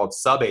them are called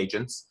sub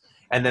agents.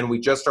 And then we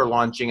just are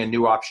launching a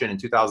new option in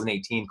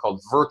 2018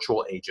 called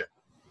virtual agent.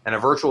 And a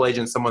virtual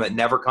agent is someone that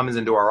never comes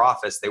into our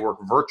office. They work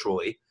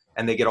virtually,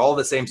 and they get all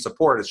the same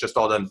support. It's just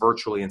all done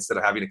virtually instead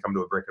of having to come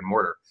to a brick and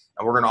mortar.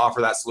 And we're going to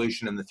offer that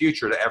solution in the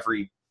future to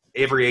every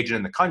agent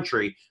in the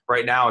country.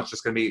 Right now, it's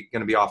just going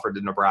to be offered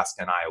to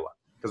Nebraska and Iowa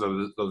because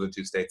those are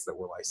 2 states that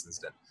we're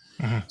licensed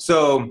in. Mm-hmm.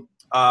 So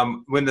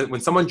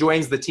when someone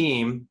joins the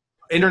team,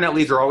 internet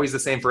leads are always the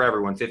same for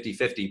everyone,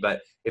 50-50.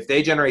 But if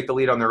they generate the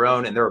lead on their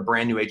own and they're a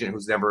brand new agent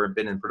who's never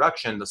been in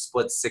production, the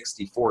split's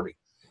 60-40.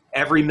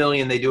 Every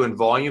million they do in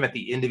volume at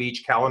the end of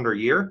each calendar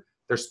year,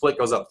 their split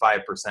goes up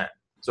 5%.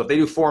 So if they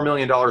do $4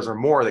 million or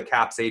more, the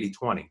cap's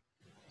 80-20.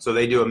 So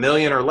they do $1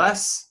 million or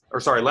less than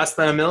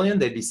 $1 million,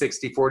 they'd be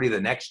 60-40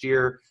 the next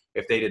year.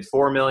 If they did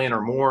 4 million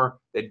or more,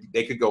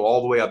 they could go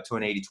all the way up to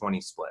an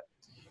 80-20 split.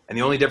 And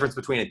the only difference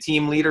between a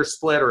team leader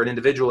split or an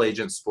individual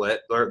agent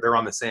split, they're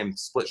on the same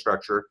split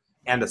structure,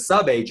 and a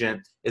sub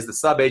agent is the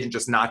sub agent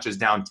just notches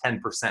down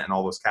 10% in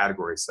all those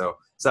categories. So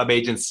sub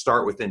agents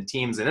start within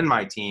teams and in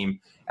my team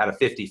at a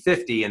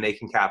 50-50, and they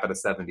can cap at a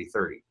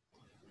 70-30.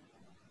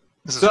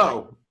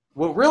 So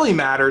what really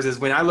matters is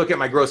when I look at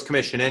my gross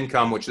commission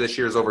income, which this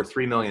year is over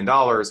 $3 million,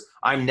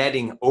 I'm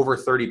netting over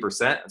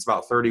 30%. It's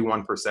about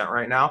 31%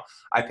 right now.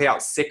 I pay out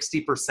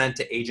 60%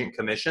 to agent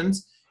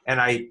commissions, and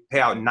I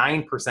pay out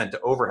 9% to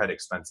overhead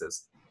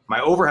expenses. My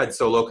overhead's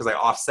so low because I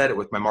offset it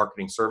with my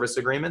marketing service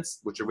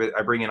agreements, which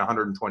I bring in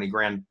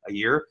 $120,000 a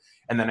year.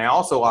 And then I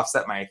also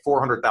offset my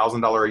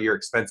 $400,000 a year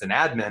expense in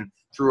admin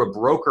through a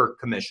broker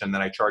commission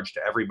that I charge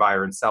to every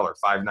buyer and seller,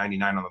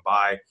 $5.99 on the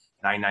buy,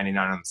 $9.99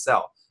 on the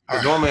sell.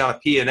 Because normally on a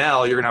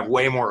P&L, you're going to have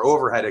way more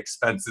overhead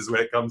expenses when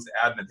it comes to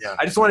admin. Yeah.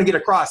 I just want to get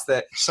across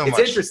that it's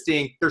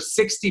interesting. There's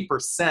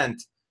 60%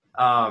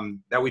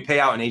 that we pay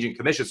out in agent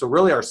commission. So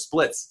really our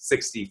split's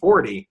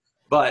 60-40.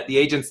 But the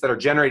agents that are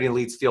generating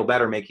leads feel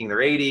better making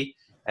their 80.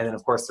 And then,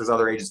 of course, there's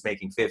other agents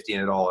making 50,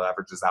 and it all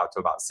averages out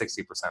to about 60%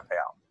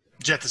 payout.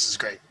 Jeff, this is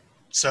great.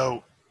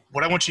 So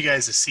what I want you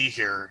guys to see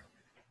here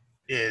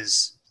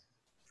is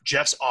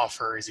Jeff's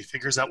offer is he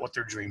figures out what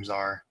their dreams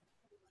are.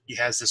 He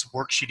has this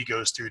worksheet he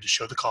goes through to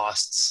show the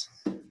costs.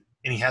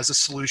 And he has a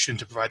solution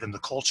to provide them the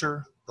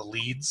culture, the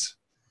leads,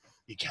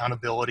 the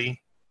accountability,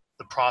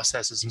 the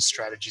processes and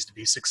strategies to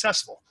be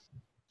successful.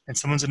 And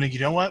someone's going to, you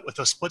know what, with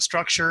a split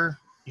structure,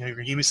 you're going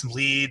to give me some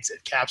leads.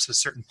 It caps at a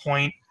certain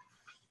point.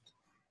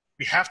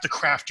 You have to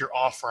craft your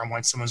offer on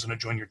when someone's going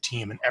to join your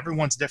team. And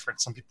everyone's different.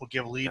 Some people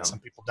give leads, some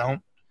people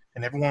don't.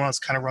 And everyone wants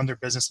to kind of run their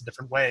business a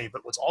different way.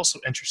 But what's also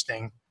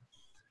interesting,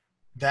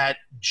 that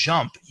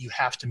jump you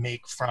have to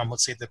make from,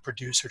 let's say, the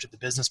producer to the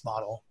business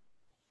model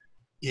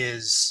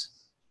is,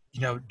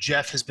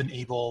 Jeff has been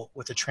able,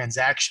 with a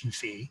transaction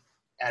fee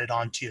added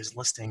on to his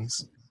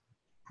listings.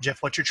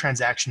 Jeff, what's your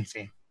transaction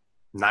fee?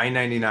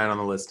 $9.99 on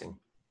the listing.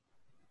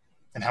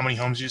 And how many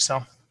homes do you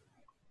sell?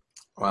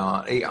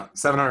 Well,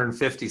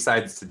 750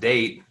 sites to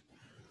date.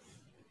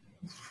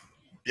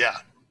 Yeah.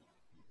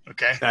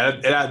 Okay.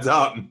 It adds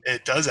up.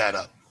 It does add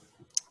up.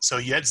 So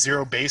you had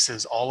zero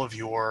bases, all of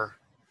your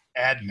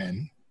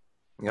admin.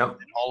 Yep.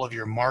 And all of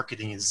your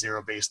marketing is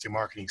zero based through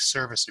marketing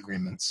service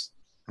agreements.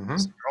 Mm-hmm.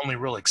 So your only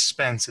real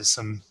expense is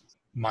some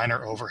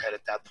minor overhead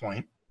at that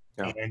point,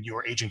 and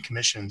your agent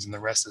commissions, and the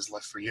rest is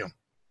left for you.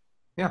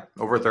 Yeah,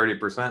 over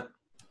 30%.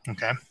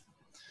 Okay.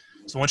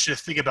 So I want you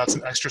to think about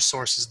some extra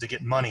sources to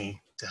get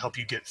money to help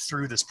you get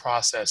through this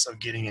process of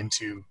getting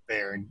into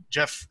there. And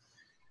Jeff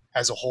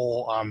has a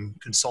whole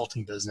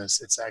consulting business.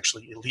 It's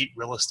actually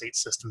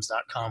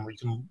eliterealestatesystems.com, where you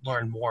can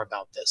learn more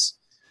about this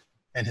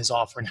and his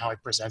offer and how he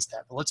presents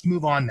that. But let's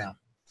move on now.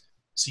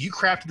 So you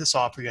crafted this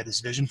offer. You had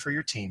this vision for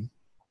your team,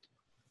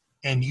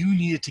 and you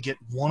needed to get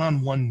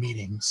one-on-one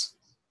meetings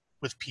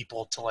with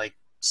people to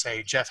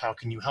say, Jeff, how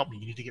can you help me?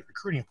 You need to get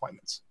recruiting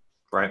appointments.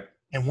 Right.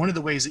 And one of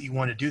the ways that you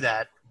want to do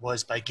that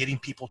was by getting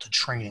people to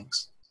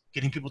trainings,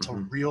 getting people to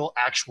real,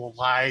 actual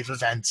live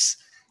events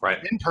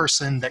in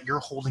person that you're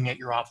holding at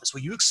your office.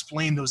 Will you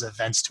explain those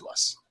events to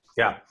us?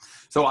 Yeah.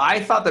 So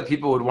I thought that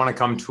people would want to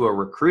come to a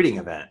recruiting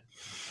event.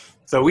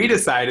 So we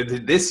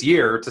decided this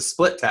year to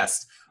split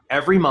test.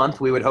 Every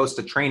month we would host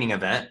a training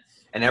event,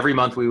 and every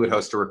month we would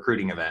host a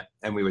recruiting event,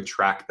 and we would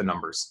track the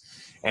numbers.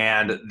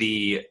 And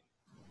the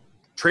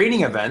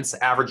training events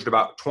averaged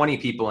about 20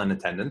 people in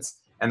attendance,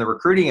 and the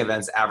recruiting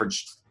events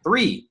averaged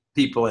 3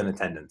 people in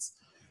attendance.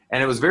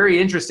 And it was very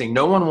interesting.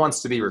 No one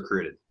wants to be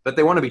recruited, but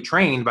they want to be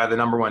trained by the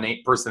number one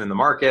person in the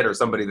market or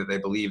somebody that they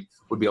believe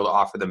would be able to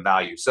offer them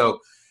value. So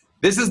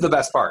This is the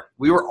best part.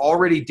 We were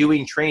already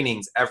doing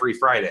trainings every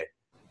Friday.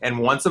 And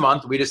once a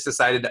month, we just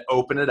decided to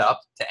open it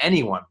up to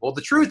anyone. Well,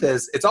 the truth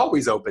is, it's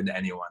always open to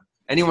anyone.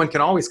 Anyone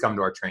can always come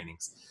to our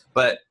trainings.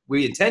 But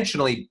we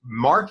intentionally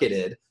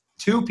marketed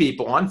to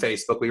people on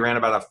Facebook. We ran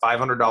about a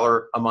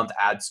 $500 a month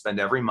ad spend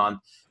every month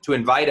to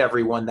invite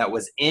everyone that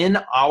was in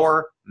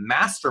our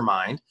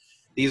mastermind.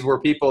 These were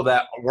people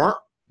that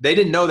they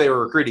didn't know they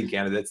were recruiting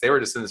candidates. They were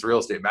just in this real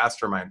estate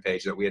mastermind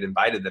page that we had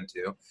invited them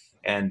to.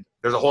 And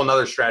there's a whole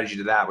nother strategy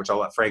to that, which I'll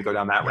let Frank go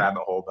down that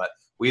rabbit hole. But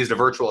we used a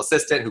virtual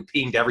assistant who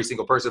pinged every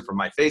single person from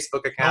my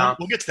Facebook account.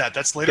 We'll get to that.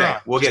 That's later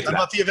on. We'll get to that.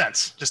 About the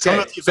events. Just tell me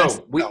about the events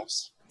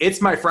themselves. It's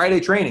my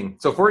Friday training.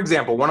 So for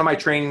example, one of my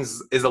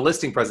trainings is a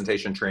listing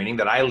presentation training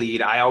that I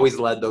lead. I always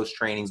led those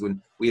trainings when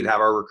we'd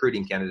have our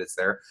recruiting candidates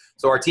there.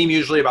 So our team,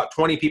 usually about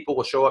 20 people,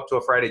 will show up to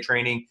a Friday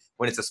training.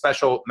 When it's a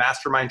special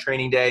mastermind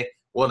training day,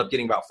 we'll end up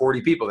getting about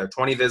 40 people there,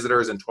 20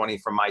 visitors and 20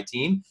 from my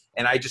team.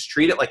 And I just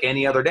treat it like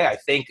any other day. I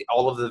thank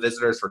all of the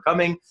visitors for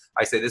coming.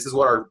 I say, this is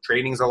what our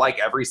trainings are like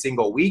every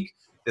single week.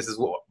 This is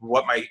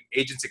what my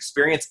agents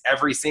experience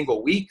every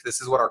single week. This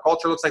is what our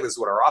culture looks like. This is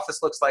what our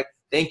office looks like.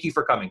 Thank you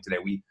for coming today.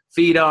 We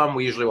feed them.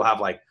 We usually will have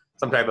like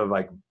some type of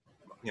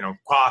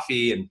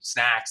coffee and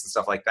snacks and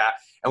stuff like that.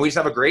 And we just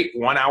have a great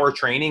 1 hour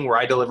training where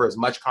I deliver as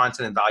much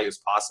content and value as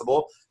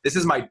possible.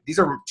 These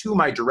are two of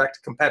my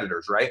direct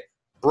competitors, right?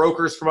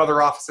 Brokers from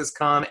other offices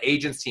come,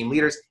 agents, team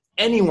leaders,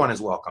 anyone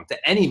is welcome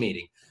to any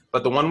meeting.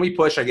 But the one we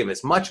push, I give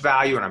as much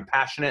value and I'm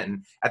passionate.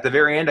 And at the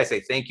very end, I say,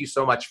 thank you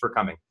so much for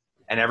coming.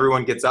 And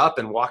everyone gets up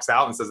and walks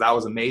out and says, that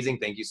was amazing.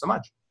 Thank you so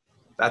much.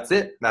 That's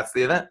it. That's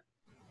the event.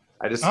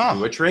 I just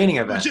do a training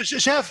event.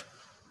 Chef,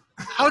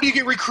 how do you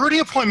get recruiting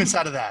appointments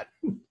out of that?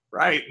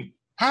 Right.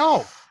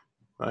 How?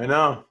 I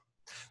know.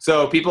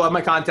 So people have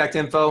my contact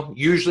info.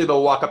 Usually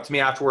they'll walk up to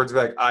me afterwards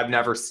and be like, I've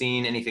never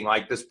seen anything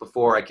like this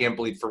before. I can't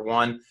believe, for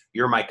one,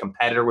 you're my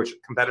competitor. Which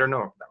competitor?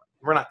 No,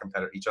 we're not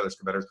each other's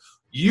competitors.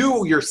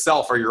 You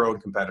yourself are your own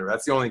competitor.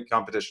 That's the only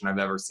competition I've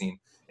ever seen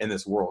in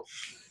this world.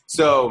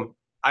 So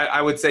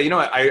I would say,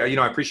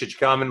 I appreciate you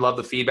coming, love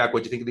the feedback.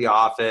 What'd you think of the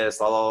office?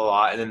 Blah, blah, blah,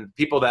 blah. And then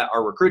people that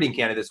are recruiting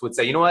candidates would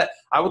say, you know what?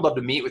 I would love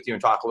to meet with you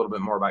and talk a little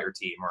bit more about your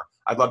team, or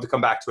I'd love to come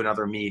back to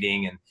another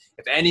meeting. And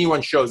if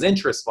anyone shows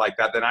interest like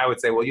that, then I would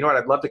say, well, you know what?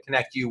 I'd love to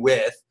connect you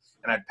with,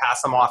 and I'd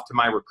pass them off to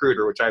my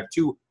recruiter, which I have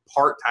 2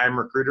 part-time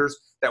recruiters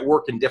that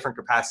work in different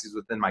capacities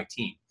within my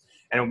team.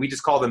 And we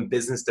just call them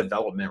business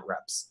development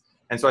reps.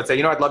 And so I'd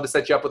say, I'd love to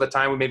set you up with a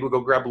time. Maybe we'll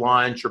go grab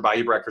lunch or buy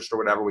you breakfast or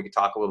whatever. We could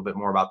talk a little bit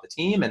more about the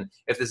team. And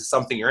if this is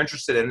something you're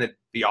interested in, it'd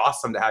be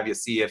awesome to have you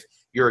see if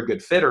you're a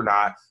good fit or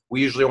not.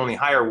 We usually only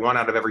hire 1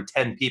 out of every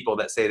 10 people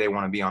that say they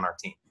want to be on our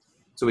team.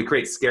 So we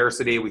create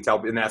scarcity.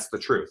 And that's the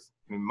truth.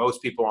 I mean,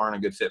 most people aren't a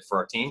good fit for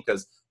our team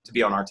because to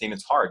be on our team,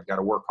 it's hard. You got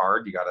to work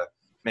hard. You got to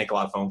make a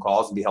lot of phone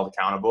calls and be held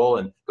accountable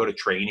and go to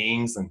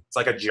trainings. And it's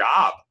like a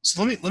job.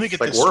 So let me get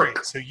this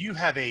straight. So you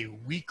have a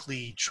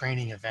weekly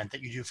training event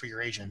that you do for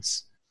your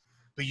agents,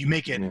 but you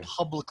make it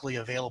publicly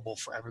available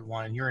for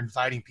everyone, and you're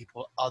inviting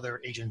people,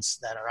 other agents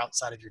that are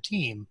outside of your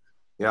team,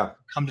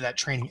 come to that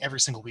training every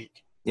single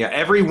week. Yeah,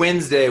 every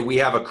Wednesday we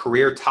have a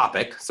career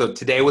topic. So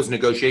today was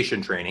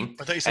negotiation training,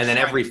 and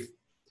then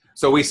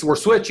so we're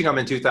switching them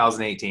in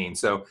 2018.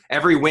 So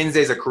every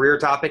Wednesday is a career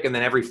topic, and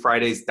then every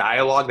Friday's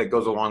dialogue that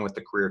goes along with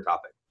the career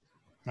topic.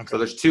 Okay. So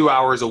there's 2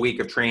 hours a week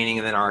of training,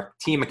 and then our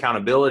team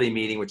accountability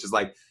meeting, which is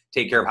like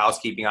take care of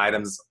housekeeping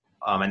items,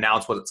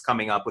 announce what's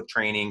coming up with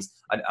trainings,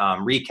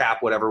 recap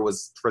whatever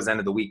was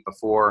presented the week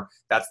before.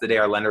 That's the day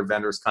our lender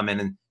vendors come in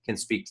and can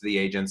speak to the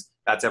agents.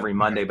 That's every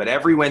Monday. But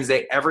every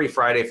Wednesday, every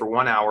Friday for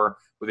 1 hour,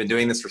 we've been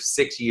doing this for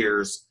 6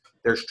 years.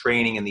 There's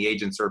training and the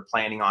agents are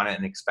planning on it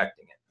and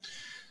expecting it.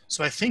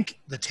 So I think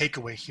the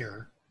takeaway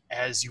here,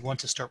 as you want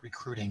to start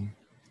recruiting,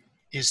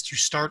 is to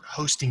start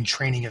hosting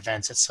training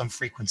events at some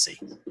frequency.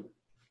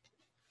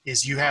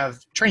 Is you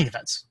have training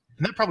events.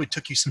 And that probably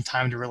took you some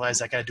time to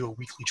realize I got to do a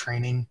weekly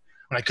training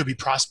when I could be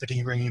prospecting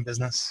and bringing in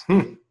business.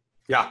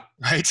 Yeah.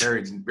 Right.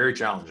 Very, very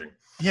challenging.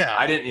 Yeah.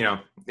 I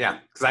didn't,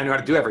 because I knew how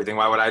to do everything.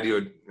 Why would I do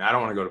it? I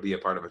don't want to go to be a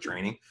part of a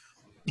training.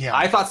 Yeah.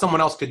 I thought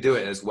someone else could do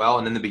it as well.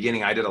 And in the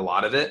beginning, I did a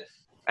lot of it.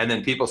 And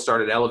then people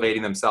started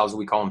elevating themselves.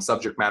 We call them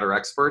subject matter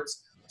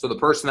experts. So the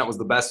person that was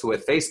the best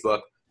with Facebook,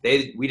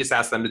 we just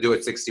asked them to do a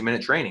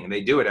 60-minute training. And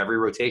they do it every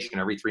rotation,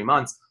 every 3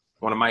 months.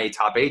 One of my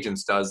top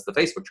agents does the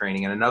Facebook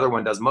training, and another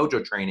one does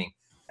Mojo training.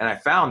 And I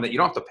found that you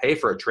don't have to pay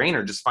for a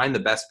trainer. Just find the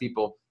best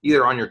people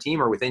either on your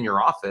team or within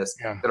your office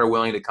that are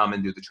willing to come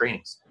and do the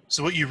trainings.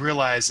 So what you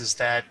realize is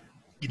that,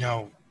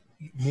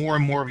 more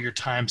and more of your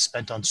time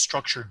spent on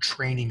structured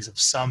trainings of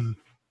some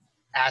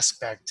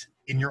aspect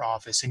in your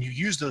office, and you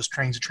use those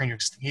trainings to train your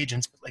existing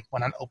agents, but why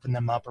not open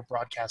them up or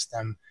broadcast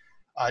them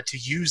to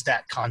use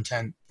that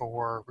content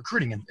for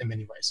recruiting in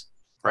many ways,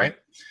 right?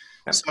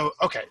 Yeah.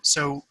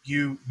 So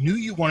you knew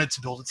you wanted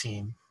to build a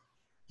team.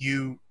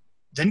 You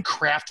then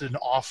crafted an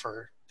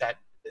offer that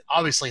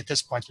obviously at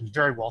this point has been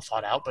very well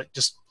thought out, but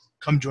just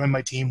come join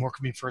my team, work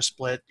with me for a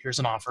split. Here's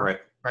an offer,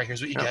 right?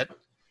 Here's what you get,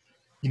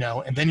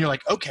 and then you're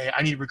like, okay,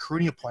 I need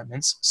recruiting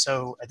appointments.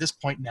 So at this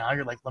point now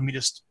you're like, let me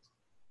just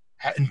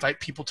invite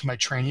people to my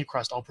training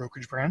across all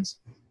brokerage brands,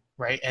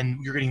 right? And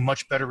you're getting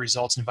much better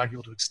results inviting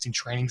people to existing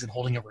trainings and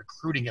holding a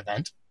recruiting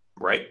event,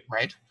 Right.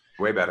 right?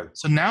 Way better.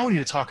 So now we need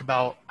to talk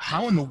about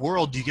how in the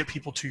world do you get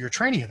people to your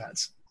training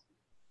events?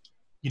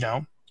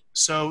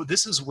 So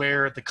this is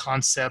where the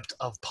concept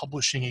of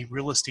publishing a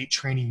real estate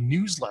training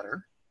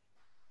newsletter,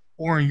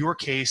 or in your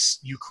case,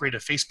 you create a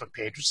Facebook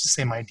page, which is the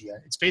same idea.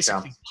 It's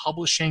basically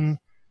publishing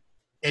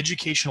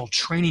educational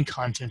training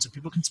content so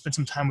people can spend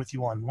some time with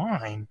you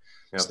online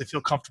so they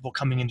feel comfortable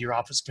coming into your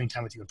office, spending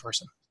time with you in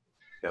person.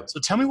 So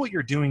tell me what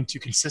you're doing to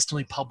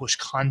consistently publish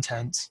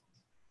content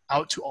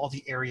out to all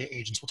the area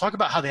agents. We'll talk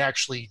about how they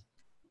actually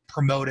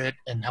promote it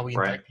and how we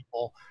invite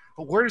people.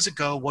 But where does it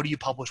go? What do you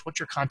publish? What's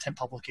your content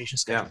publication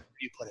schedule? Where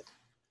do you put it?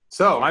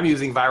 So I'm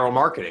using Vyral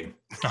marketing.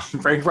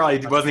 Frank probably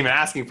wasn't even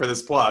asking for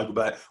this plug,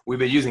 but we've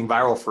been using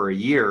Vyral for a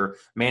year,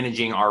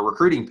 managing our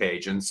recruiting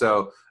page. And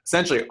so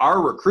essentially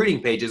our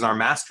recruiting page is our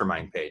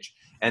mastermind page.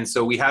 And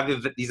so we have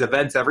these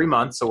events every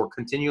month. So we're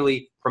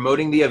continually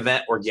promoting the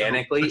event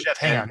organically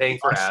and paying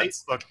for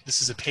ads. Facebook,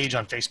 this is a page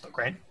on Facebook,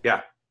 right?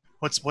 Yeah.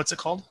 What's it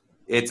called?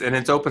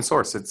 It's open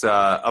source. It's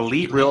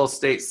Elite Real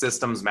Estate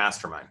Systems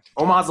Mastermind.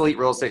 Omaha's Elite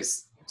Real Estate.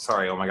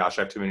 Sorry. Oh my gosh.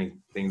 I have too many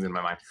things in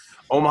my mind.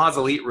 Omaha's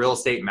Elite Real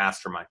Estate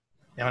Mastermind.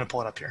 Yeah, I'm going to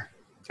pull it up here.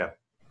 Okay.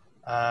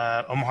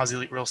 Omaha's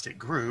Elite Real Estate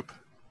Group.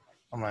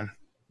 Hold on.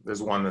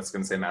 There's one that's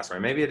going to say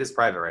Mastermind. Maybe it is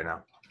private right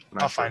now.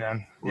 I'll find out.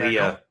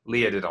 Yeah,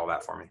 Leah did all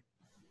that for me.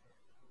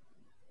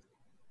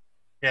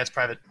 Yeah, it's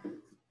private.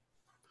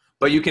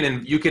 But you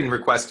can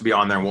request to be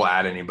on there, and we'll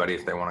add anybody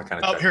if they want to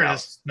kind of check it out. Here it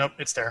is. Nope,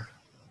 it's there.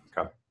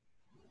 Okay.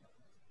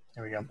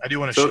 There we go. I do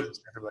want to show this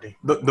to everybody.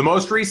 The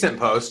most recent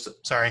post.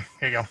 Sorry.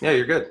 Here you go. Yeah,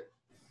 you're good.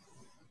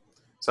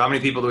 So how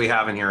many people do we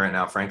have in here right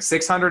now, Frank?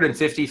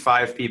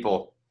 655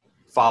 people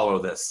follow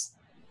this.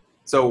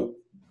 So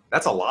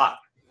that's a lot.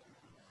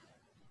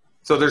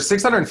 So there's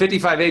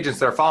 655 agents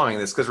that are following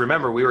this because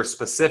remember, we were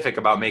specific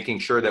about making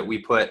sure that we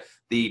put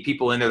the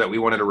people in there that we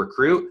wanted to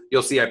recruit.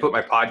 You'll see I put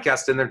my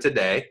podcast in there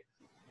today.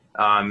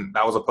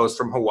 That was a post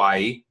from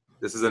Hawaii.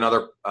 This is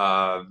another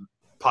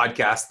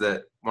podcast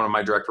that one of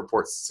my direct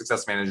reports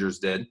success managers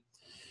did.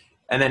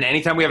 And then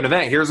anytime we have an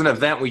event, here's an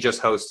event we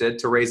just hosted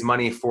to raise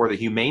money for the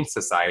Humane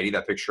Society,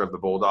 that picture of the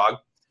bulldog.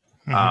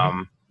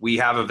 Mm-hmm. We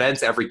have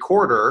events every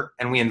quarter,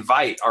 and we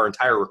invite our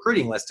entire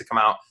recruiting list to come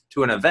out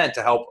to an event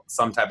to help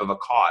some type of a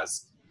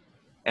cause.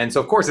 And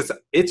so, of course,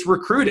 it's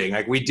recruiting.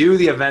 Like, we do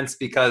the events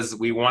because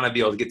we want to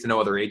be able to get to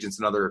know other agents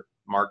in other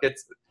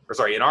markets,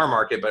 in our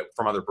market, but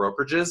from other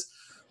brokerages.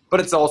 But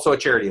it's also a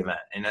charity event,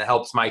 and it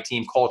helps my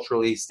team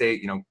culturally stay,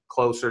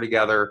 closer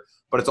together.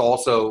 But it's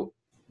also,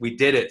 we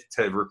did it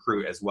to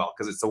recruit as well,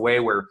 because it's a way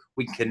where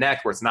we can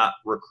connect, where it's not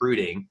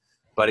recruiting,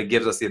 but it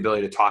gives us the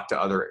ability to talk to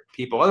other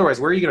people. Otherwise,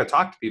 where are you going to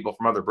talk to people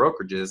from other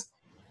brokerages?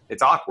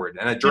 It's awkward.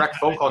 And a direct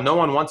phone call, no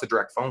one wants a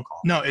direct phone call.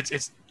 No,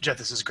 it's Jeff,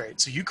 this is great.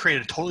 So you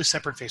created a totally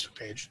separate Facebook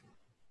page.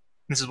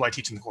 This is why I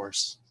teach in the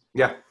course.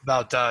 Yeah.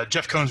 About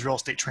Jeff Cohn's real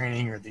estate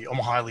training, or the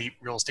Omaha Elite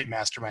Real Estate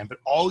Mastermind. But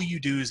all you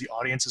do is the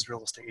audience is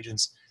real estate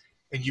agents,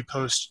 and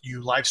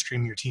you live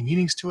stream your team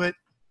meetings to it.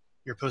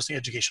 You're posting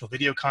educational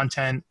video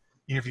content,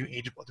 interviewing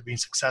agents about they're being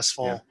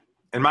successful. Yeah.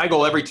 And my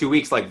goal every 2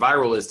 weeks, like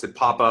Vyral, is to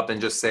pop up and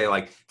just say,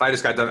 like, if I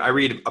just got done, I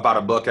read about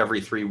a book every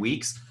 3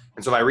 weeks.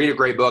 And so if I read a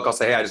great book, I'll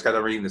say, hey, I just got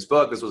done reading this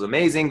book. This was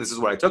amazing. This is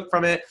what I took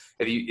from it.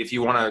 If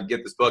you want to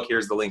get this book,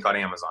 here's the link on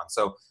Amazon.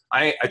 So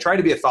I try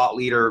to be a thought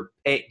leader,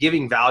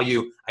 giving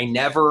value. I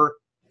never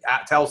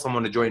tell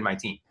someone to join my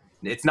team.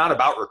 It's not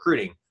about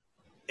recruiting.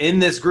 In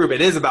this group,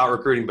 it is about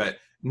recruiting, but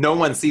no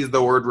one sees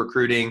the word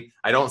recruiting.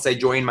 I don't say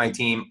join my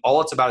team.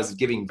 All it's about is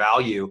giving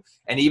value.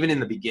 And even in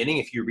the beginning,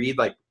 if you read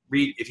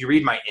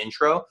my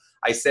intro,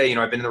 I say,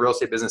 I've been in the real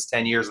estate business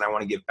 10 years and I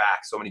want to give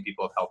back. So many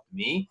people have helped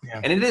me.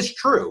 Yeah. And it is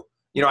true.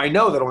 I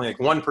know that only like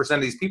 1%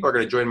 of these people are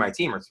going to join my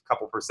team, or it's a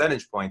couple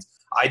percentage points.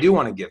 I do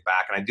want to give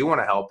back, and I do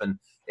want to help. And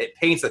it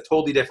paints a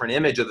totally different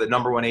image of the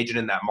number one agent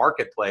in that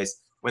marketplace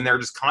when they're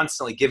just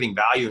constantly giving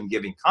value and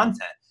giving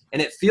content.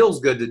 And it feels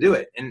good to do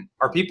it. And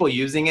are people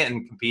using it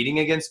and competing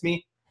against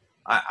me?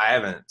 I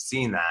haven't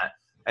seen that.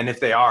 And if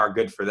they are,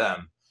 good for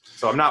them.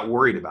 So I'm not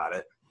worried about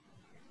it.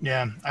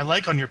 Yeah. I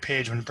like on your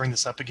page, when you bring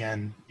this up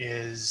again,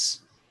 is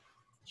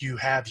you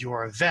have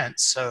your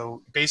events.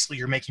 So basically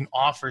you're making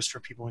offers for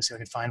people. We see if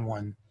I can find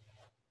one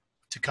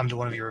to come to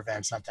one of your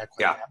events. Not that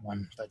quite that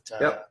one, but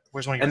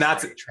where's one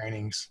of your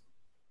trainings?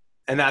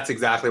 And that's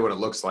exactly what it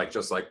looks like,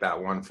 just like that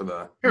one for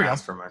the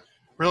mastermind.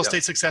 Real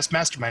Estate Success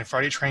Mastermind,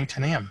 Friday training,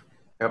 10 a.m.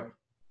 Yep.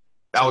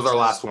 That was our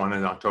last one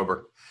in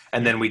October.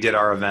 And then we did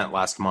our event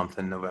last month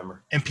in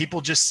November. And people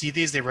just see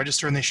these, they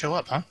register, and they show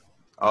up, huh?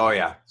 Oh,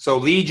 yeah. So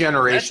lead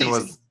generation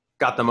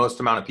got the most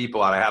amount of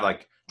people out. I had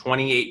like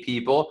 28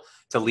 people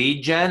to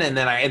lead gen, and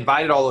then I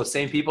invited all those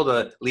same people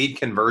to lead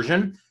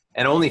conversion,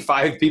 and only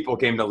 5 people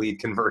came to lead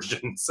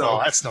conversion. So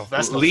that's no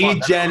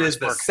lead gen is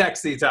the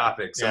sexy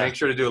topic. So make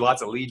sure to do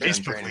lots of lead gen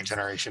training. Lead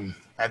generation.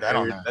 I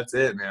don't know. That's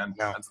it, man.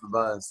 No. That's the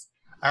buzz.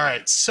 All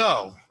right.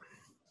 So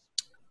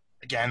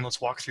again, let's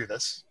walk through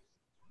this.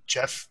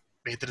 Jeff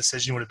made the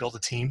decision you want to build a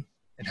team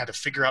and had to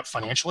figure out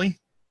financially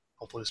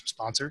hopefully some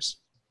sponsors,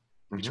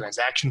 Mhm.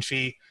 transaction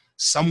fee,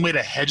 some way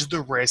to hedge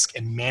the risk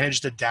and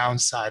manage the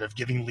downside of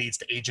giving leads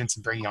to agents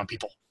and bringing on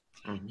people.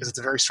 Because it's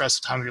a very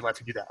stressful time of your life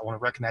to do that. I want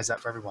to recognize that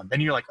for everyone.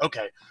 Then you're like,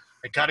 okay,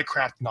 I got to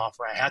craft an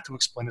offer. I had to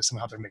explain to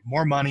someone how they're going to make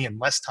more money in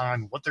less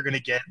time, what they're going to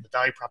get, the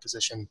value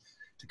proposition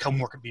to come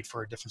work with me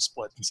for a different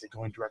split than say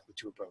going directly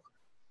to a broker.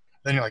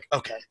 Then you're like,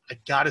 okay, I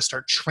got to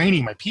start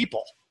training my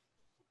people,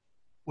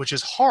 which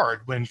is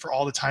hard when for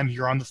all the time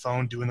you're on the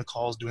phone, doing the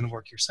calls, doing the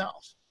work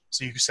yourself.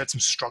 So you can set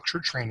some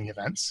structured training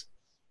events.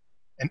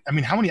 And I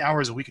mean, how many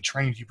hours a week of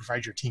training do you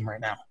provide your team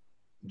right now?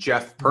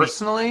 Jeff,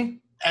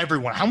 personally?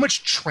 Everyone. How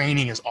much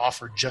training is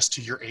offered just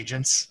to your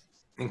agents?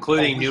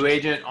 Including new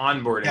agent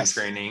onboarding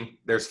training,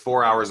 there's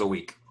 4 hours a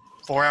week.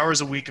 4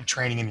 hours a week of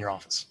training in your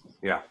office.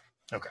 Yeah.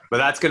 Okay. But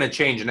that's going to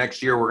change.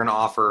 Next year, we're going to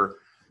offer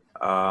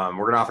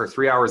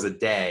 3 hours a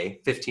day,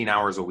 15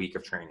 hours a week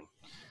of training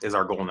is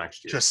our goal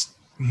next year. Just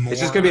more.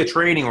 It's just going to be a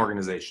training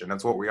organization.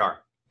 That's what we are.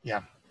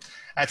 Yeah.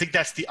 I think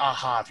that's the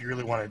aha if you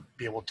really want to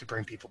be able to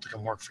bring people to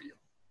come work for you.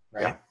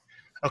 Right. Yeah.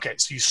 Okay.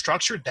 So you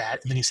structured that.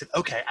 And then you said,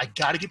 okay, I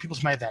got to get people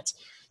to my events.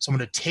 So I'm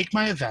going to take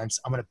my events.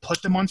 I'm going to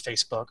put them on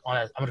Facebook.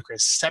 I'm going to create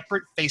a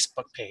separate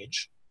Facebook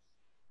page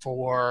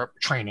for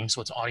training.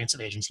 So it's an audience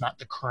of agents, not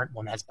the current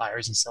one that has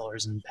buyers and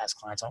sellers and past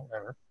clients on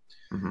whatever.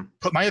 Mm-hmm.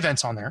 Put my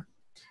events on there.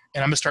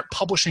 And I'm going to start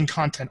publishing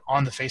content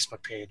on the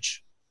Facebook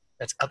page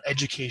that's of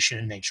education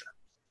in nature.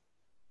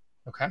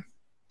 Okay.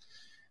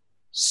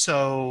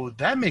 So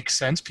that makes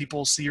sense.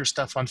 People see your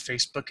stuff on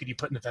Facebook and you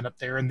put an event up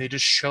there and they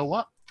just show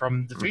up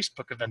from the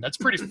Facebook event. That's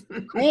pretty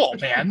cool,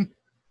 man.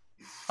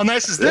 How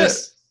nice is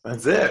this?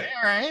 That's it.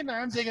 All right.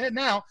 I'm digging it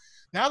now.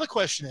 Now the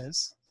question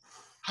is,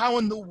 how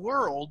in the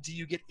world do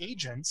you get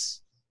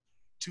agents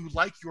to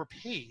like your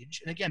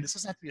page? And again, this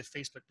doesn't have to be a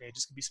Facebook page.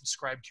 This can be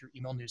subscribed to your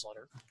email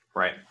newsletter.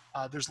 Right.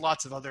 There's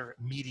lots of other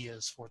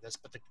medias for this,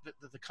 but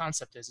the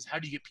concept is how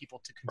do you get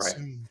people to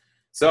consume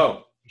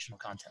educational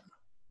content?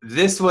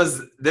 This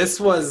was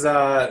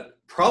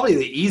probably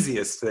the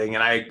easiest thing,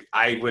 and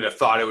I would have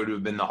thought it would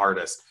have been the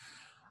hardest.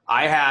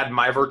 I had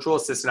my virtual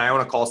assistant. I own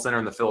a call center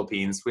in the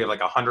Philippines. We have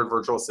like 100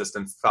 virtual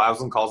assistants,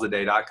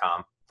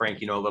 1000callsaday.com. Frank,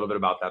 you know a little bit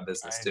about that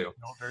business too. I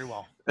know it very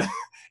well.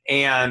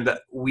 And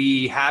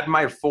we had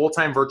my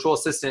full-time virtual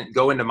assistant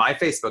go into my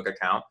Facebook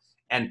account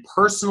and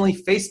personally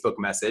Facebook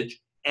message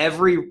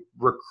every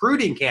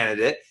recruiting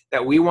candidate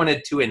that we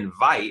wanted to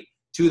invite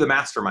to the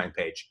mastermind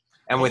page.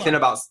 And within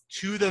about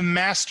to the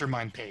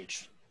mastermind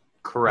page.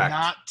 Correct.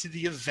 Not to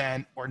the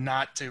event or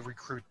not to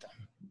recruit them.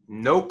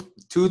 Nope.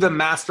 To the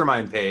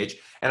mastermind page.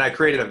 And I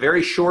created a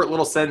very short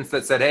little sentence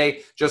that said,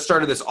 hey, just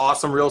started this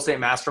awesome real estate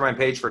mastermind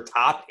page for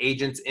top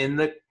agents in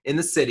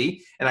the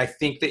city. And I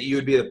think that you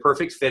would be the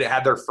perfect fit. It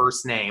had their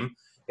first name.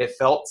 It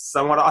felt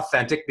somewhat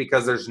authentic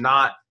because there's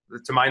not,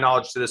 to my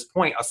knowledge to this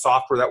point, a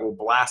software that will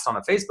blast on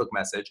a Facebook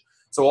message.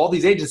 So all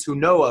these agents who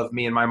know of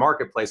me in my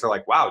marketplace are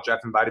like, wow, Jeff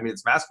invited me to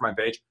this mastermind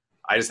page.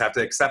 I just have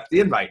to accept the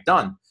invite.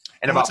 Done.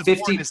 And about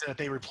 50 is that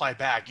they reply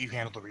back, you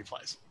handle the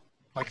replies.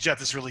 Like, Jeff,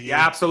 this really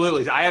Yeah,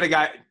 absolutely. I had a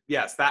guy,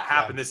 yes, that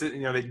happened. Yeah. This is,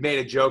 they made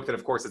a joke that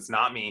of course it's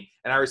not me.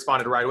 And I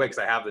responded right away because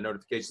I have the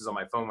notifications on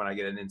my phone when I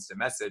get an instant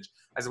message.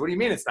 I said, what do you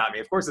mean it's not me?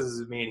 Of course this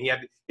is me. And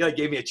he like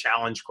gave me a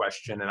challenge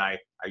question and I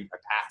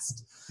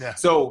passed. Yeah.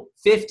 So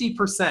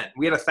 50%,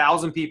 we had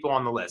 1,000 people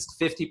on the list.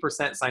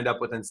 50% signed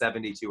up within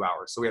 72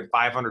 hours. So we had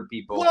 500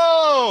 people.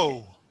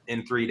 Whoa!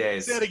 In 3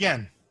 days. Say it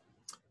again.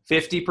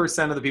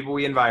 50% of the people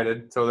we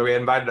invited, so we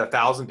invited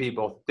 1,000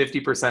 people,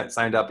 50%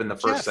 signed up in the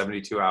first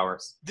 72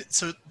 hours.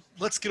 So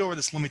let's get over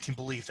this limiting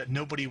belief that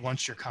nobody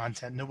wants your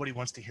content. Nobody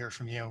wants to hear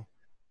from you.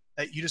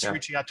 That you just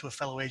reaching out to a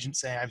fellow agent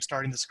saying, I'm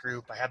starting this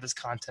group. I have this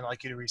content. I'd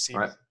like you to receive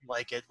it.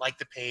 Like it, like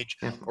the page.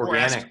 Yeah, or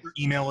ask for your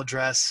email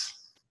address.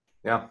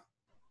 Yeah.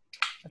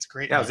 That's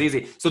great. Yeah, it was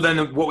easy. So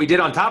then what we did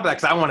on top of that,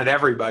 because I wanted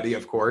everybody,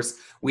 of course,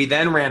 we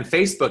then ran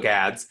Facebook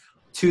ads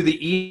to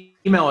the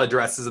email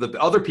addresses of the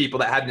other people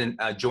that hadn't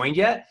joined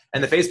yet.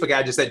 And the Facebook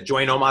ad just said,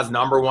 join Omaha's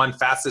 #1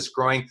 fastest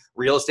growing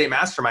real estate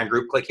mastermind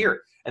group. Click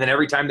here. And then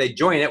every time they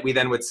join it, we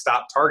then would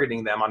stop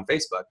targeting them on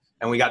Facebook.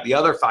 And we got the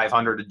other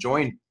 500 to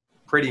join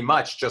pretty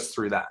much just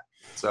through that.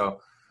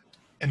 So,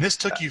 and this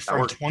took you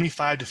from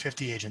 25 to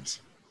 50 agents.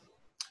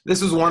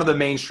 This was one of the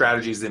main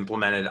strategies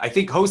implemented. I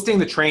think hosting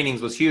the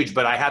trainings was huge,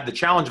 but I had the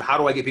challenge of how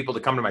do I get people to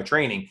come to my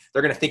training?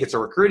 They're going to think it's a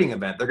recruiting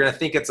event. They're going to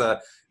think it's a,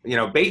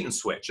 bait and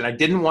switch. And I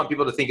didn't want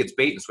people to think it's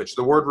bait and switch.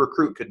 The word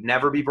recruit could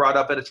never be brought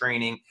up at a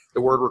training.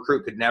 The word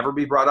recruit could never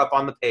be brought up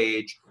on the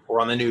page or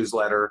on the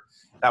newsletter.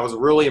 That was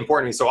really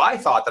important to me. So I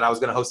thought that I was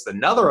going to host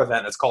another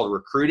event that's called a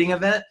recruiting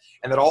event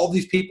and that all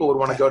these people would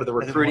want to go to the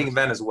recruiting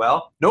event as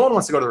well. No one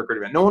wants to go to the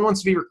recruiting event. No one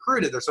wants to be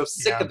recruited. They're so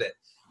sick of it.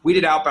 We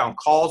did outbound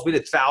calls. We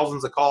did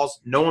thousands of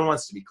calls. No one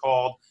wants to be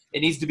called. It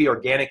needs to be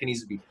organic. It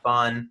needs to be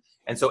fun.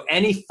 And so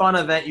any fun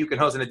event you can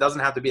host, and it doesn't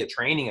have to be a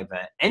training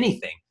event,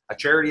 anything, a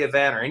charity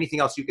event or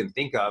anything else you can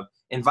think of,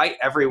 invite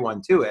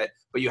everyone to it,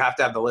 but you have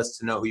to have the list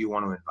to know who you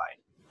want to invite.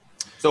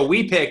 So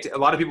we picked, a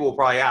lot of people will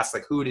probably ask,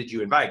 like, who did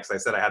you invite? Because I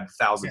said I had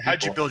 1,000 people.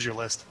 How'd you build your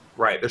list?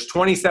 Right. There's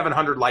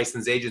 2,700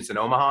 licensed agents in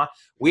Omaha.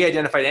 We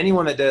identified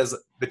anyone that does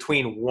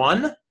between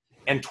 1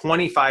 and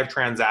 25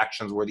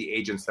 transactions were the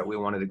agents that we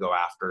wanted to go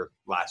after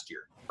last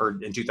year or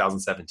in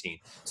 2017.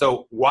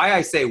 So why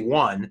I say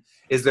one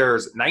is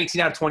there's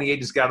 19 out of 20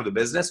 agents get out of the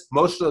business.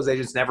 Most of those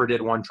agents never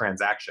did one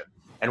transaction.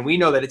 And we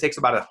know that it takes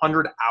about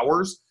 100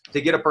 hours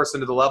to get a person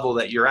to the level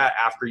that you're at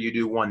after you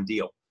do one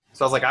deal.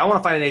 So I was like, I want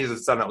to find an agent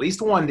that's done at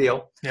least one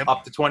deal,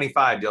 up to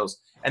 25 deals.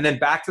 And then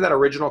back to that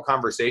original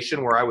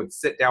conversation where I would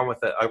sit down with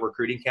a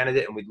recruiting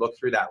candidate and we'd look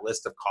through that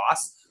list of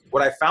costs.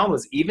 What I found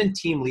was even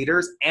team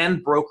leaders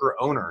and broker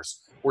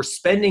owners were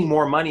spending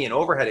more money in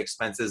overhead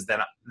expenses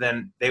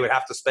than they would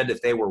have to spend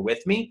if they were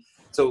with me.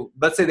 So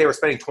let's say they were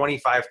spending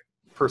 25%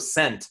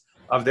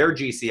 of their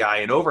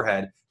GCI in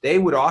overhead. They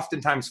would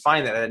oftentimes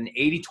find that at an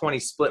 80-20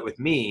 split with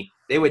me,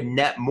 they would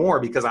net more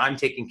because I'm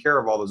taking care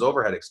of all those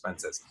overhead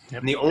expenses.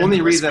 And the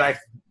only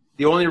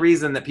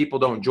reason that people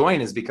don't join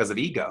is because of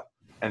ego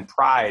and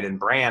pride and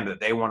brand that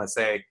they want to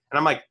say. And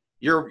I'm like,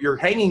 you're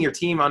hanging your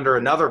team under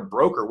another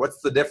broker. What's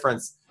the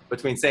difference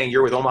between saying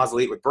you're with Omaha's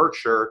Elite with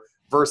Berkshire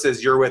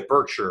versus you're with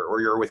Berkshire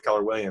or you're with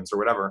Keller Williams or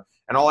whatever?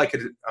 And all I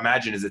could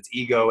imagine is it's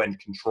ego and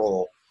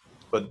control.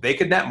 But they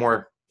could net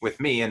more with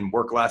me and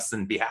work less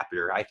and be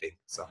happier, I think.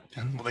 So,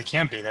 well, they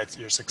can be. That's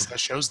your success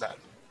shows that.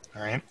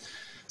 All right.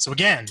 So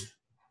again,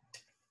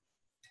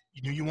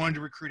 you knew you wanted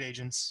to recruit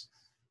agents.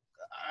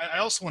 I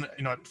also want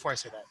to, before I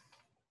say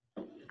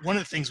that, one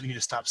of the things we need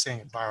to stop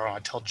saying at Vyral, I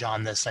tell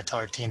John this, and I tell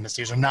our team this,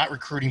 these are not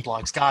recruiting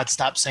blogs. God,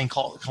 stop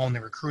calling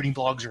them recruiting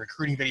blogs or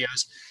recruiting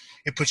videos.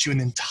 It puts you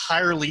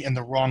entirely in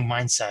the wrong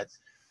mindset.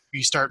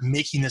 You start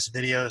making this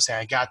video saying,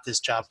 I got this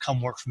job,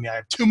 come work for me. I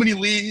have too many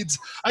leads.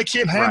 I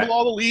can't handle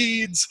all the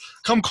leads.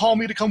 Come call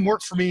me to come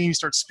work for me. And you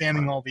start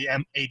spamming all the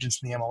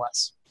agents in the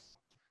MLS.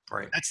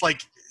 Right. That's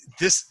like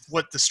this,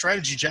 what the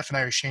strategy Jeff and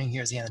I are sharing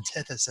here is the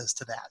antithesis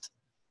to that,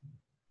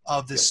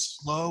 of this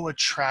slow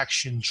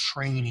attraction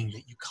training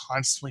that you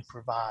constantly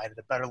provide at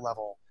a better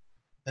level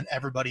than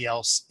everybody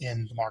else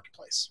in the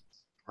marketplace.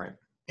 Right.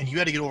 And you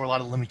had to get over a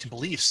lot of limiting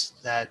beliefs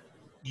that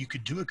you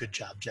could do a good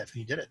job, Jeff, and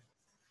you did it.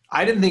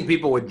 I didn't think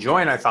people would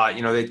join. I thought,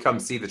 they'd come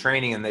see the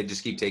training and they'd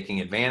just keep taking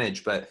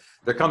advantage. But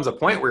there comes a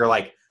point where you're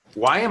like,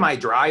 why am I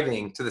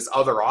driving to this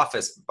other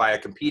office by a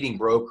competing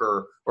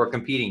broker or a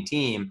competing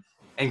team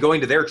and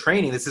going to their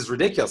training? This is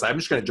ridiculous. I'm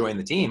just going to join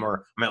the team,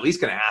 or I'm at least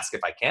going to ask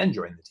if I can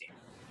join the team.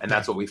 And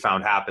that's what we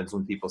found happens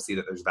when people see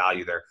that there's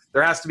value there.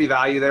 There has to be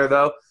value there,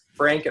 though,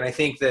 Frank. And I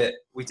think that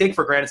we take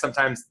for granted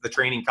sometimes the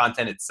training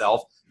content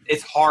itself.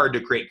 It's hard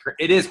to create.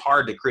 It is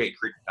hard to create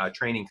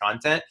training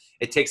content.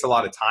 It takes a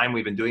lot of time.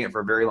 We've been doing it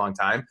for a very long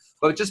time.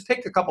 But just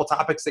pick a couple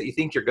topics that you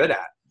think you're good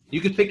at.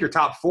 You could pick your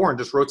top 4 and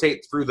just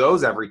rotate through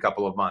those every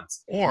couple of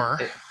months. Or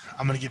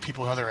I'm going to give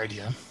people another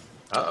idea.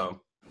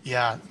 Uh-oh.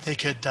 Yeah, they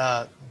could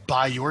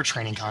buy your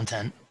training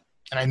content.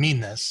 And I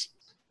mean this.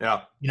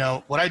 Yeah.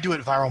 What I do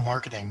at Vyral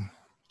Marketing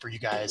for you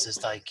guys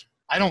is like,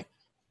 I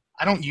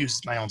don't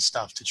use my own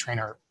stuff to train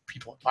our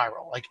people at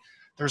Vyral. Like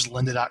there's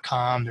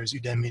lynda.com, there's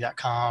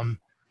udemy.com,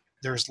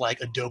 there's like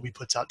Adobe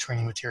puts out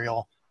training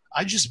material.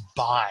 I just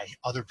buy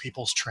other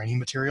people's training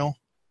material.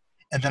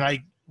 And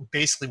then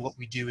basically what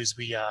we do is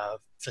we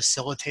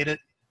facilitate it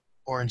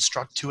or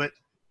instruct to it,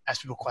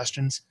 ask people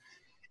questions.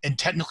 And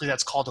technically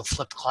that's called a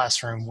flipped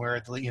classroom, where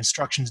the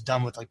instruction's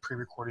done with like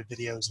pre-recorded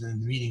videos, and in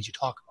the meetings you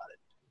talk about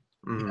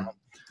it. Mm-hmm.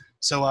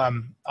 So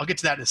I'll get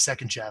to that in a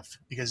second, Jeff,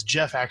 because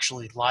Jeff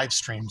actually live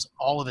streams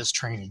all of his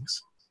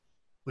trainings,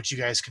 which you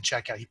guys can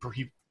check out. He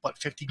what,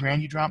 50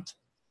 grand you dropped?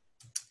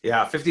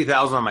 Yeah,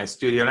 50,000 on my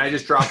studio, and I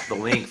just dropped the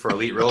link for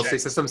Elite Real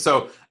Estate System.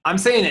 So I'm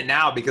saying it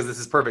now because this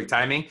is perfect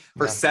timing.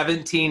 For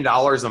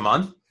 $17 a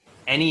month,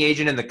 any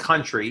agent in the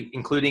country,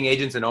 including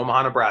agents in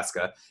Omaha,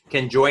 Nebraska,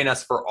 can join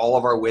us for all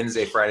of our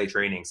Wednesday, Friday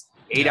trainings.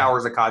 8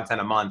 hours of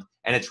content a month,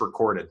 and it's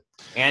recorded.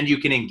 And you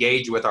can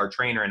engage with our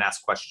trainer and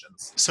ask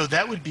questions. So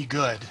that would be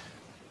good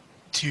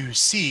to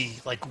see,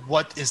 like,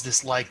 what is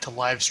this like to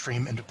live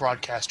stream and to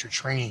broadcast your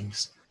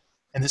trainings?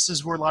 And this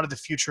is where a lot of the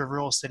future of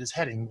real estate is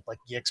heading, like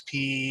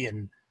EXP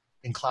and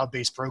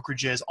cloud-based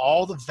brokerages.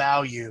 All the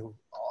value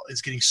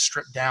is getting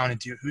stripped down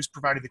into who's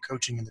providing the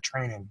coaching and the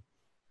training.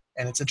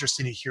 And it's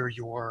interesting to hear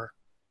your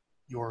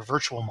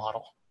virtual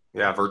model.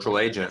 Yeah, virtual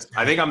agent.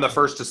 I think I'm the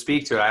first to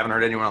speak to it. I haven't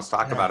heard anyone else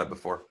talk about it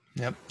before.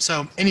 Yep.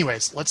 So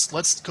anyways,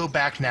 let's go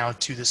back now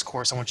to this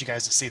course. I want you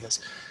guys to see this.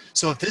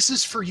 So if this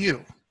is for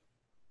you,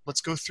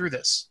 let's go through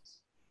this.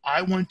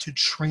 I want to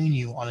train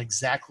you on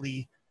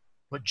exactly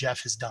what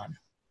Jeff has done.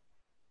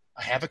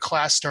 I have a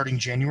class starting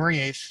January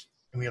 8th,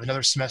 and we have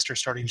another semester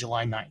starting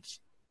July 9th.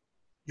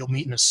 You'll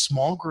meet in a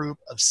small group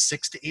of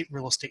 6 to 8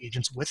 real estate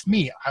agents with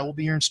me. I will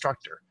be your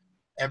instructor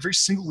every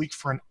single week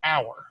for an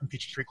hour. I'm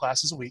teaching 3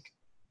 classes a week,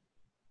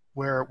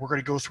 where we're going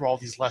to go through all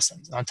these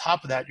lessons. And on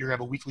top of that, you're going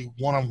to have a weekly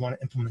one-on-one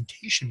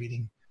implementation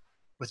meeting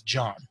with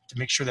John to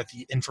make sure that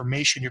the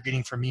information you're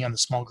getting from me on the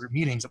small group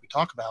meetings that we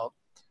talk about,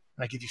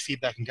 and I give you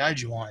feedback and guide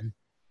you on,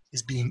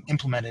 is being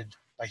implemented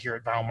by here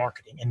at Vyral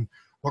Marketing. And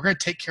we're going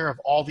to take care of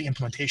all the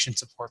implementation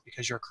support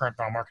because you're a current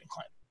Vyral Marketing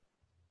client.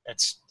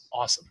 That's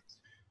awesome.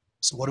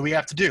 So what do we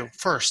have to do?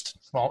 First,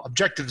 well,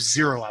 objective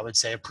 0, I would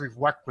say, a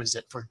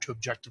prerequisite to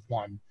objective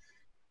 1.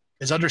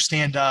 is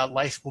understand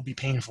life will be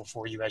painful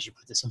for you as you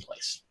put this in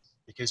place,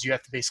 because you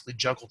have to basically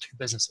juggle two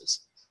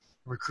businesses,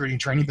 recruiting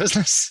training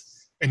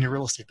business and your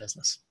real estate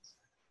business.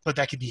 But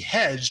that could be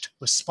hedged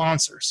with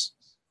sponsors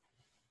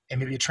and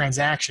maybe a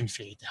transaction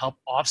fee to help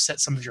offset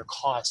some of your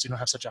costs. You don't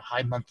have such a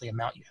high monthly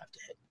amount you have to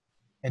hit.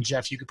 And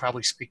Jeff, you could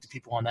probably speak to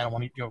people on that. I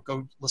want you to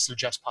go listen to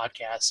Jeff's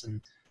podcast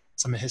and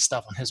some of his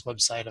stuff on his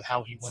website of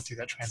how he went through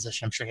that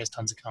transition. I'm sure he has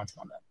tons of content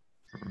on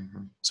that.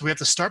 Mm-hmm. So we have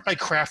to start by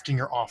crafting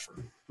your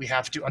offer. We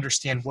have to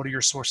understand what are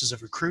your sources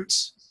of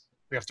recruits.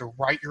 We have to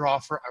write your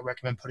offer. I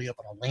recommend putting it up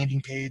on a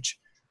landing page.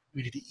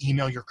 We need to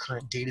email your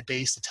current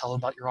database to tell them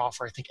about your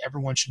offer. I think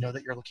everyone should know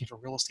that you're looking for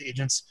real estate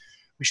agents.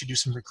 We should do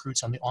some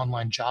recruits on the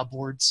online job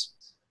boards.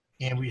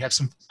 And we have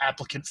some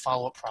applicant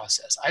follow-up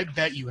process. I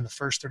bet you in the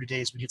first 30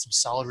 days, we get some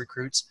solid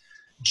recruits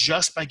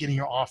just by getting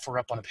your offer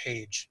up on a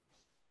page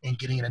and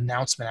getting an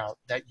announcement out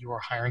that you are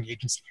hiring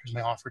agents. Here's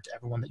my offer to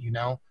everyone that you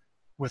know,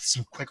 with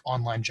some quick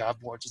online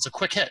job boards. It's a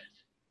quick hit.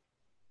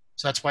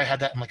 So that's why I had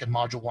that in like a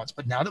module once.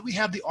 But now that we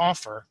have the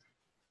offer,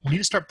 we need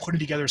to start putting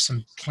together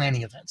some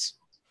planning events.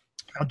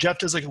 Now, Jeff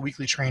does like a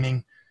weekly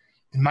training.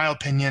 In my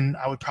opinion,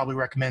 I would probably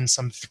recommend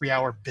some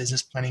 3-hour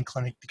business planning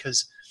clinic,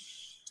 because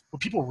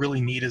what people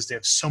really need is they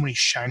have so many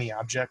shiny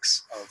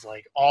objects of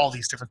like all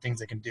these different things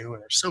they can do,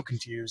 and they're so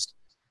confused.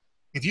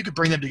 If you could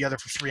bring them together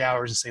for 3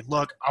 hours and say,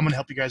 look, I'm going to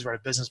help you guys write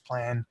a business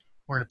plan.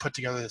 We're going to put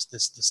together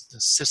this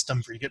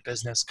system for you to get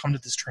business, come to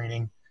this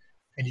training,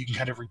 and you can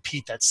kind of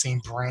repeat that same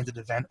branded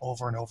event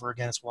over and over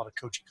again. It's what a lot of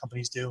coaching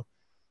companies do.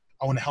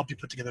 I want to help you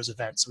put together those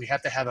events. So we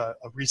have to have a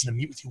reason to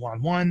meet with you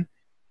one-on-one,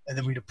 and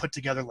then we need to put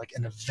together like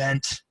an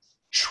event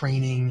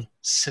training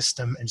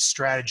system and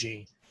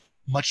strategy,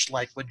 much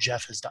like what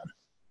Jeff has done.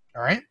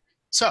 All right.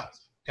 So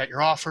got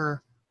your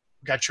offer,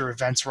 got your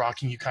events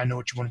rocking. You kind of know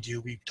what you want to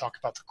do. We talk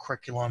about the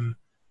curriculum,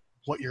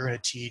 what you're going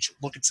to teach,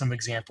 look at some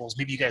examples.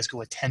 Maybe you guys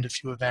go attend a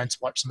few events,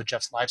 watch some of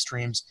Jeff's live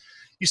streams.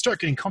 You start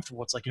getting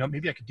comfortable. It's like,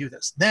 maybe I could do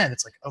this. Then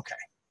it's like, okay,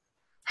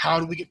 how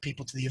do we get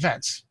people to the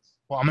events?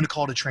 Well, I'm going to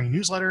call it a training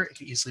newsletter. It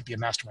could easily be a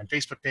mastermind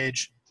Facebook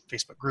page,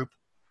 Facebook group.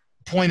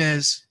 The point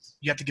is,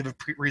 you have to give a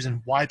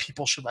reason why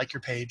people should like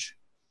your page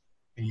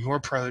and your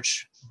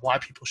approach, why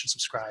people should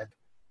subscribe.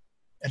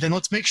 And then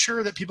let's make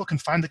sure that people can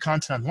find the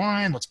content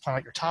online. Let's plan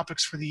out your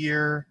topics for the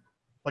year,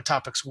 what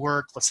topics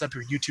work. Let's set up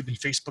your YouTube and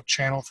Facebook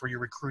channel for your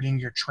recruiting,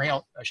 your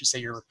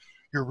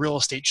real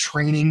estate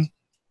training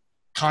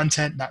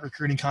content, not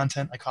recruiting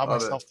content. I caught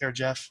myself there,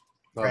 Jeff.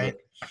 Right?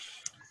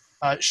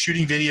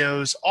 Shooting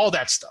videos, all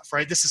that stuff,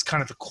 right? This is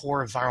kind of the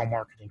core of viral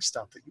marketing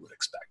stuff that you would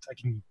expect. I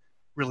can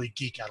really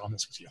geek out on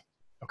this with you,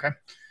 okay?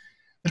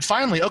 And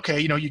finally, okay,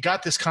 you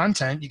got this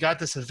content, you got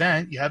this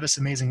event, you have this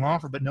amazing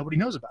offer, but nobody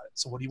knows about it.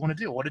 So what do you want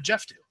to do? What did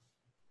Jeff do?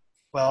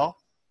 Well,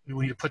 we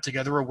need to put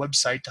together a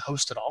website to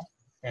host it all.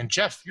 And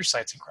Jeff, your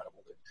site's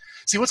incredible, dude.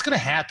 See, what's going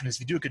to happen is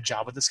if you do a good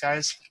job with this,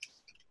 guys,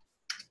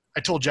 I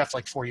told Jeff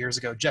like 4 years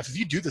ago, Jeff, if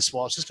you do this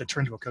well, it's just going to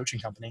turn into a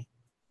coaching company.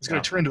 It's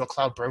going to turn into a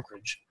cloud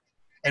brokerage.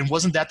 And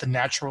wasn't that the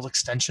natural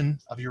extension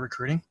of your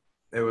recruiting?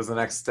 It was the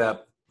next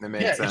step. It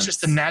made sense. It's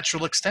just a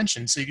natural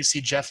extension. So you can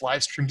see Jeff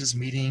live streams his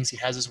meetings. He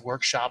has his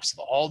workshops of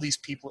all these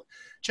people.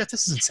 Jeff,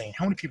 this is insane.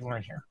 How many people are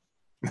in here?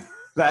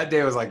 That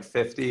day was like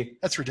 50.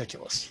 That's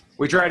ridiculous.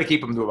 We try to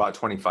keep them to about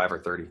 25 or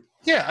 30.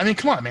 Yeah, I mean,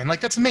 come on, man. Like,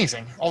 that's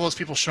amazing. All those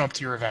people show up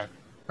to your event,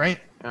 right?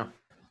 Yeah.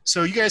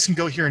 So you guys can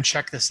go here and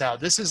check this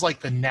out. This is like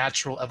the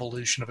natural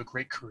evolution of a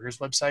great careers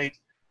website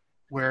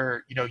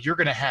where, you're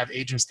going to have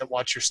agents that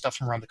watch your stuff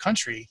from around the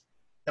country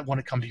that want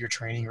to come to your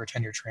training or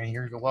attend your training.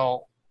 You're going to go,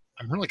 well,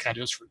 I'm really kind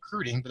of just for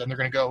recruiting, but then they're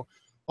going to go,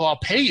 well, I'll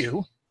pay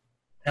you.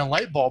 And a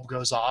light bulb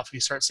goes off. You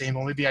start saying,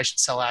 well, maybe I should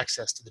sell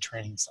access to the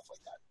training and stuff like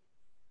that.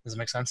 Does it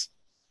make sense?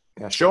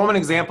 Yeah. Show them an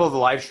example of the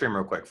live stream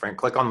real quick, Frank.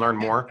 Click on learn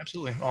more.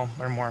 Absolutely. I'll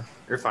learn more.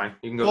 You're fine.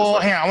 You can go. Well,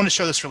 hang on. I want to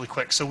show this really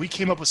quick. So we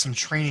came up with some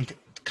training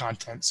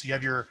content. So you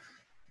have your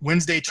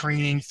Wednesday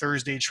training,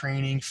 Thursday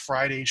training,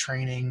 Friday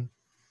training.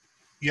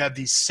 You have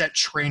these set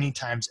training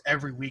times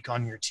every week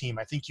on your team.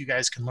 I think you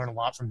guys can learn a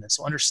lot from this.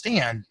 So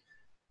understand,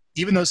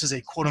 even though this is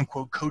a quote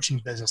unquote coaching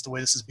business, the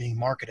way this is being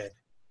marketed,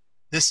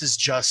 this is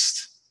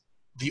just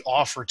the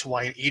offer to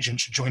why an agent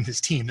should join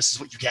this team. This is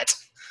what you get.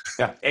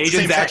 Yeah,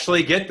 agents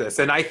actually get this.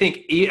 And I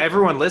think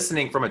everyone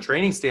listening from a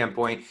training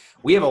standpoint,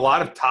 we have a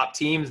lot of top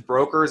teams,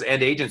 brokers,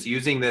 and agents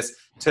using this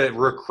to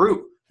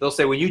recruit. They'll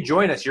say, when you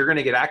join us, you're going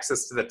to get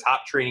access to the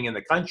top training in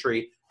the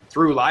country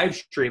through live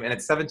stream, and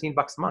it's $17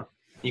 a month.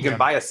 You can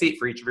buy a seat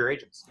for each of your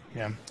agents.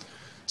 Yeah.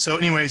 So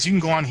anyways, you can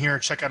go on here,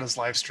 check out his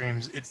live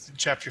streams.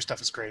 Jeff, your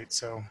stuff is great.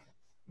 So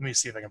let me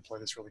see if I can play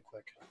this really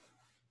quick.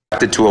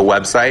 To a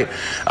website.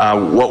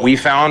 What we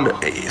found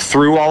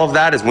through all of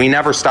that is we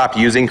never stopped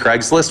using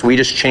Craigslist. We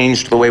just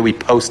changed the way we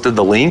posted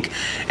the link.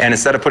 And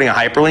instead of putting a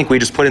hyperlink, we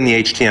just put in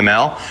the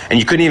HTML. And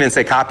you couldn't even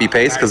say copy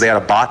paste because they had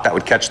a bot that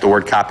would catch the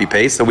word copy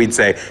paste. So we'd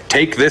say,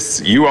 take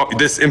this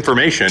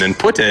information and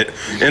put it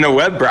in a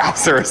web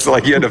browser. So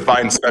like you had to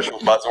find special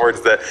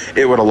buzzwords that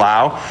it would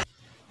allow.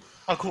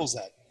 How cool is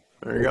that?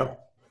 There you go.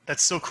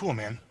 That's so cool,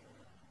 man.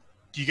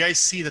 Do you guys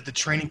see that the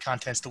training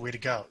content's the way to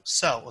go?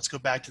 So let's go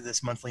back to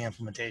this monthly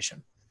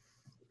implementation.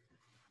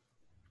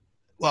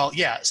 Well,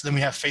 yeah. So then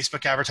we have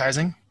Facebook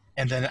advertising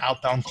and then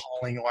outbound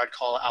calling, or I'd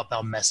call it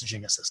outbound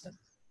messaging assistant.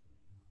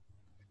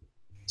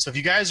 So if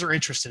you guys are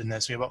interested in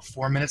this, we have about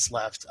 4 minutes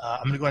left.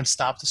 I'm going to go ahead and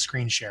stop the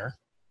screen share,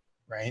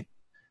 right?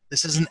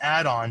 This is an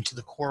add-on to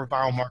the core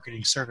Vyral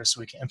marketing service so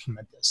we can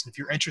implement this. If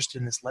you're interested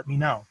in this, let me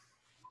know.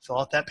 Fill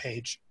out that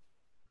page,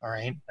 all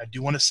right? I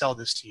do want to sell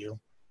this to you.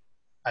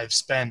 I've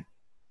spent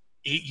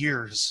 8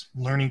 years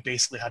learning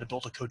basically how to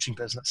build a coaching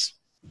business.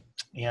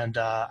 And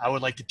I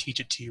would like to teach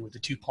it to you with the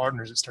 2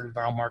 partners that started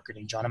Vyral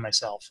Marketing, John and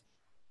myself.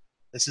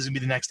 This is going to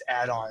be the next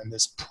add-on,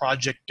 this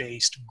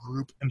project-based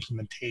group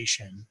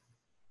implementation.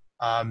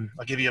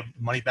 I'll give you a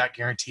money-back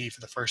guarantee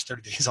for the first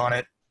 30 days on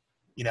it,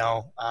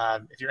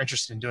 if you're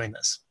interested in doing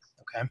this,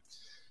 okay?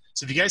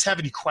 So if you guys have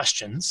any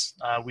questions,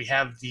 we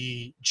have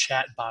the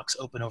chat box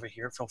open over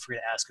here. Feel free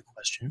to ask a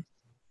question.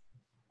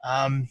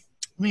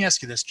 Let me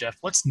ask you this, Jeff.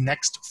 What's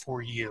next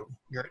for you?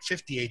 You're at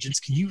 50 agents.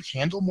 Can you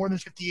handle more than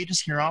 50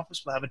 agents in your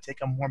office without having to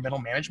take on more middle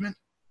management?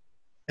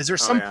 Is there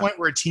some point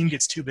where a team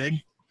gets too big?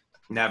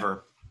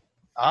 Never.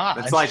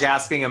 It's like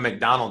asking a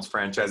McDonald's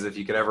franchise if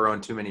you could ever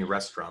own too many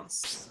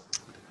restaurants.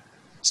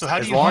 So how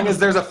do you, as long as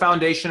there's a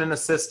foundation and a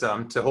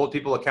system to hold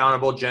people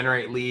accountable,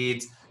 generate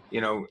leads,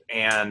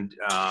 and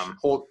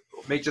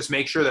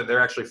make sure that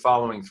they're actually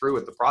following through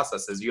with the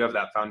processes. You have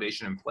that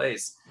foundation in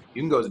place.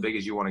 You can go as big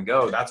as you want to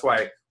go. That's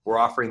why we're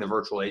offering the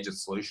virtual agent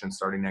solution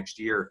starting next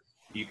year.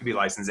 You can be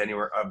licensed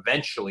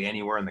eventually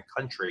anywhere in the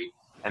country,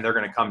 and they're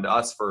going to come to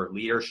us for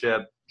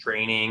leadership,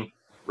 training.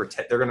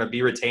 They're going to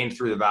be retained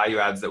through the value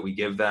adds that we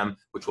give them,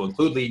 which will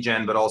include lead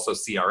gen, but also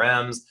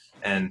CRMs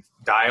and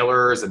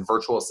dialers and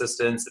virtual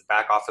assistants and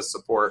back office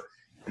support.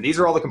 And these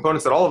are all the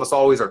components that all of us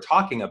always are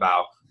talking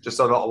about, just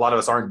so that a lot of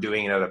us aren't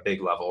doing it at a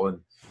big level. And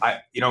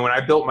when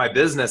I built my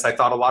business, I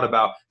thought a lot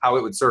about how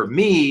it would serve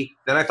me.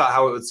 Then I thought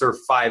how it would serve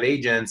 5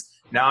 agents.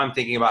 Now I'm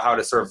thinking about how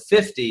to serve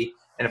 50.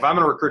 And if I'm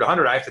going to recruit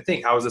 100, I have to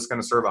think, how is this going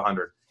to serve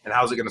 100? And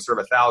how is it going to serve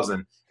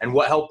 1,000? And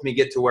what helped me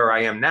get to where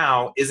I am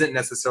now isn't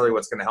necessarily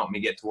what's going to help me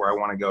get to where I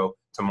want to go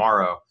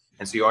tomorrow.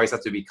 And so you always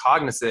have to be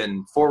cognizant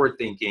and forward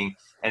thinking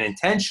and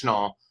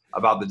intentional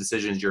about the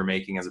decisions you're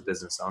making as a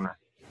business owner.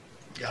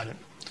 Got it.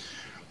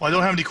 Well, I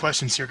don't have any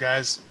questions here,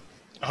 guys.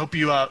 I hope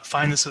you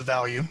find this of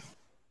value.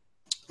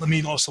 Let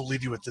me also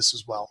leave you with this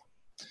as well.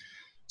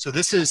 So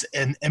this is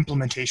an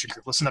implementation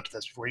group. Listen up to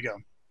this before you go.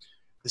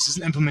 This is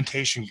an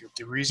implementation group.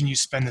 The reason you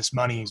spend this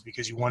money is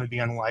because you want to be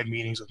on live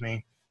meetings with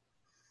me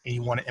and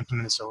you want to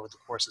implement this over the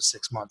course of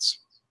 6 months,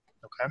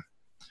 okay?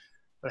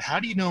 But how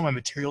do you know my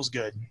material's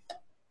good?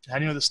 How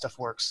do you know this stuff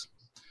works?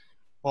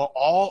 Well,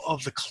 all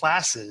of the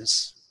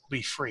classes will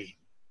be free,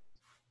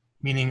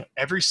 meaning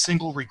every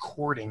single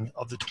recording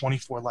of the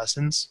 24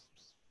 lessons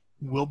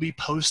will be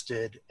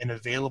posted and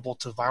available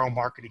to Vyral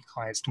marketing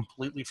clients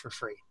completely for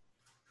free.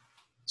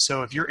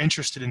 So if you're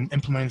interested in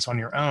implementing this on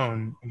your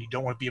own and you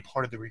don't want to be a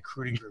part of the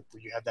recruiting group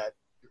where you have that,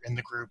 you're in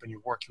the group and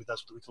you're working with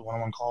us with the weekly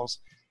one-on-one calls,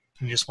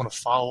 and you just want to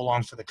follow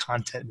along for the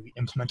content and we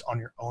implement on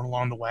your own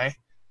along the way,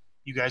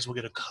 you guys will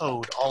get a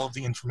code. All of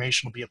the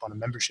information will be up on a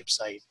membership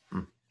site,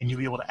 and you'll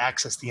be able to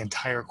access the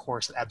entire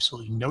course at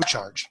absolutely no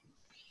charge.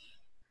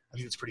 I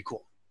think that's pretty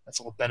cool. That's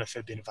a little benefit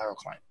of being a Vyral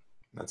client.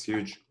 That's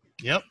huge.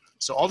 Yep.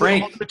 So all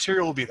the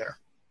material will be there.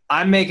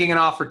 I'm making an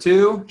offer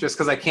too, just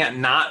because I can't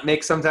not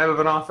make some type of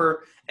an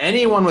offer.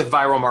 Anyone with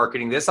Vyral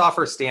marketing, this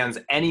offer stands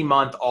any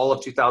month, all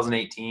of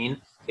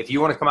 2018. If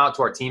you want to come out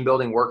to our team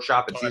building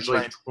workshop, it's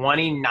usually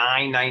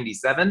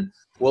 $29.97.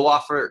 We'll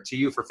offer it to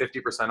you for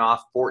 50%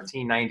 off,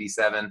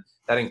 $14.97.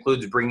 That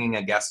includes bringing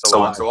a guest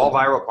along. So all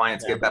Vyral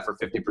clients get that for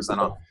 50%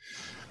 off.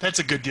 That's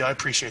a good deal. I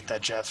appreciate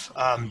that, Jeff.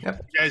 You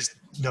guys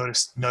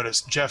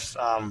notice Jeff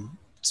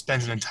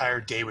spends an entire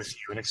day with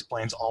you and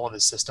explains all of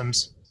his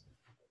systems.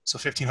 So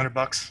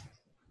 $1,500.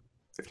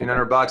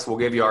 $1,500. We'll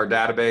give you our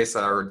database,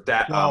 our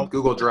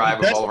Google Drive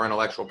of all of our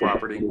intellectual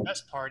property. The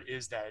best part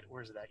is that,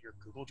 where is it at? Your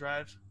Google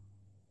Drive?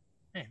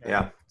 Hey,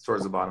 yeah, it's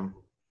towards the bottom.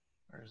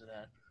 Where is it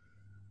at?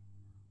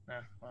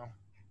 Well,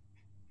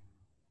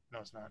 no,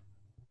 it's not.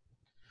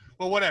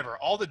 Well, whatever.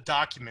 All the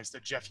documents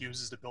that Jeff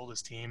uses to build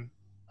his team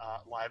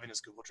live in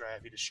his Google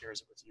Drive, he just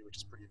shares it with you, which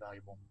is pretty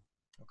valuable.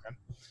 Okay.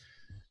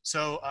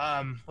 So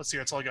let's see.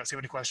 That's all I got. See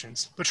any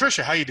questions?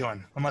 Patricia, how you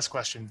doing? One last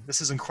question. This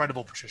is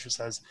incredible. Patricia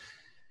says,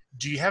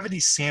 do you have any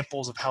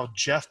samples of how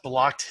Jeff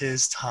blocked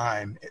his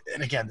time?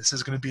 And again, this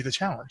is going to be the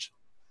challenge.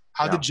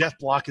 How did Jeff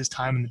block his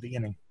time in the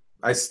beginning?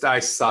 I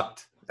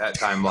sucked at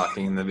time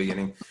blocking in the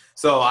beginning.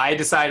 So I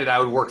decided I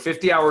would work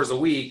 50 hours a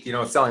week,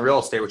 selling real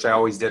estate, which I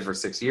always did for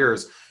 6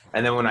 years.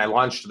 And then when I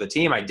launched the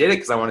team, I did it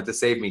because I wanted to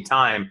save me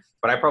time,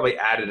 but I probably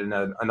added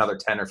another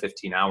 10 or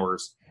 15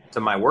 hours to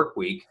my work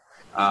week.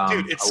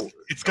 Dude,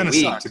 it's going to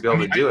suck to be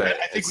able to do it.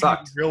 I think what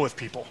you be real with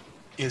people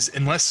is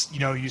unless,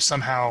 you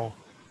somehow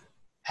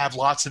have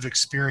lots of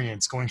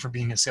experience going from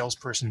being a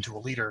salesperson to a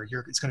leader,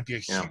 it's going to be a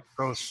huge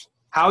growth.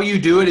 How you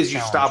do it is you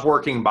stop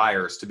working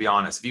buyers, to be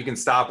honest. If you can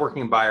stop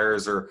working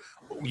buyers or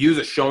use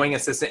a showing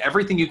assistant,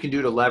 everything you can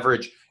do to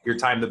leverage your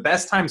time. The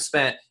best time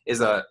spent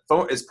is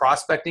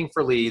prospecting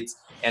for leads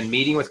and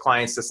meeting with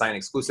clients to sign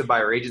exclusive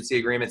buyer agency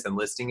agreements and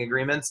listing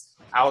agreements.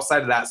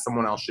 Outside of that,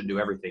 someone else should do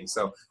everything.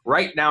 So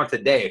right now,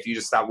 today, if you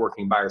just stop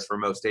working buyers for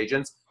most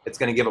agents, it's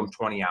going to give them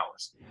 20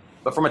 hours.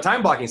 But from a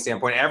time blocking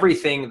standpoint,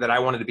 everything that I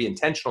wanted to be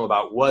intentional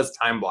about was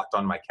time blocked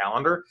on my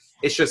calendar.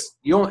 It's just,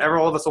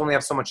 all of us only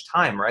have so much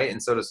time, right?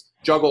 And so to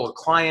juggle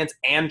clients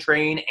and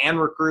train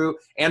and recruit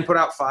and put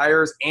out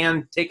fires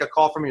and take a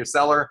call from your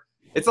seller,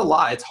 it's a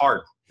lot. It's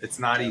hard. It's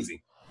not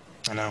easy.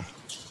 I know.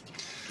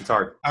 It's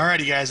hard. All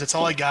righty, guys. That's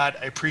all I got.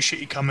 I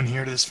appreciate you coming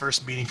here to this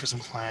first meeting for some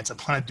clients. I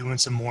plan on doing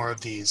some more of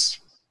these.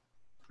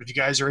 If you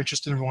guys are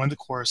interested in enrolling the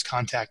course,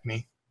 contact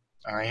me.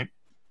 All right.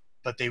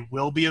 But they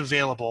will be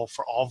available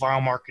for all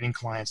Vyral marketing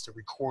clients, the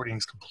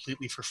recordings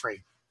completely for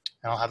free.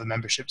 And I'll have a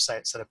membership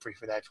site set up for you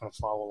for that if you want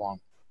to follow along.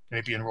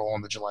 Maybe enroll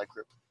in the July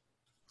group.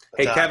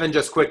 Hey, Kevin,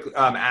 just quick,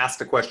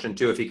 asked a question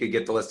too, if he could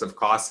get the list of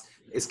costs.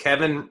 Is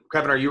Kevin,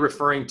 are you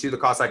referring to the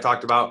costs I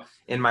talked about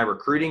in my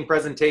recruiting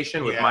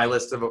presentation with my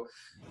list of,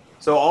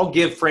 so I'll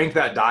give Frank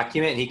that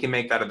document and he can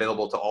make that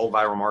available to all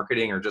Vyral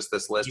marketing or just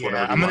this list,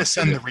 whatever. I'm going to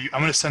send the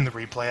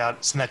replay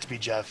out, send that to me,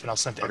 Jeff, and I'll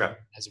send it to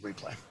as a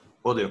replay.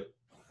 Will do.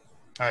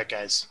 All right,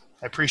 guys.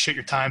 I appreciate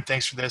your time.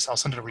 Thanks for this. I'll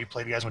send it a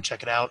replay if you guys want to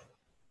check it out.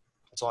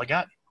 That's all I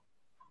got.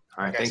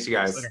 All right. Thanks, you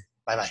guys.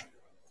 Bye-bye.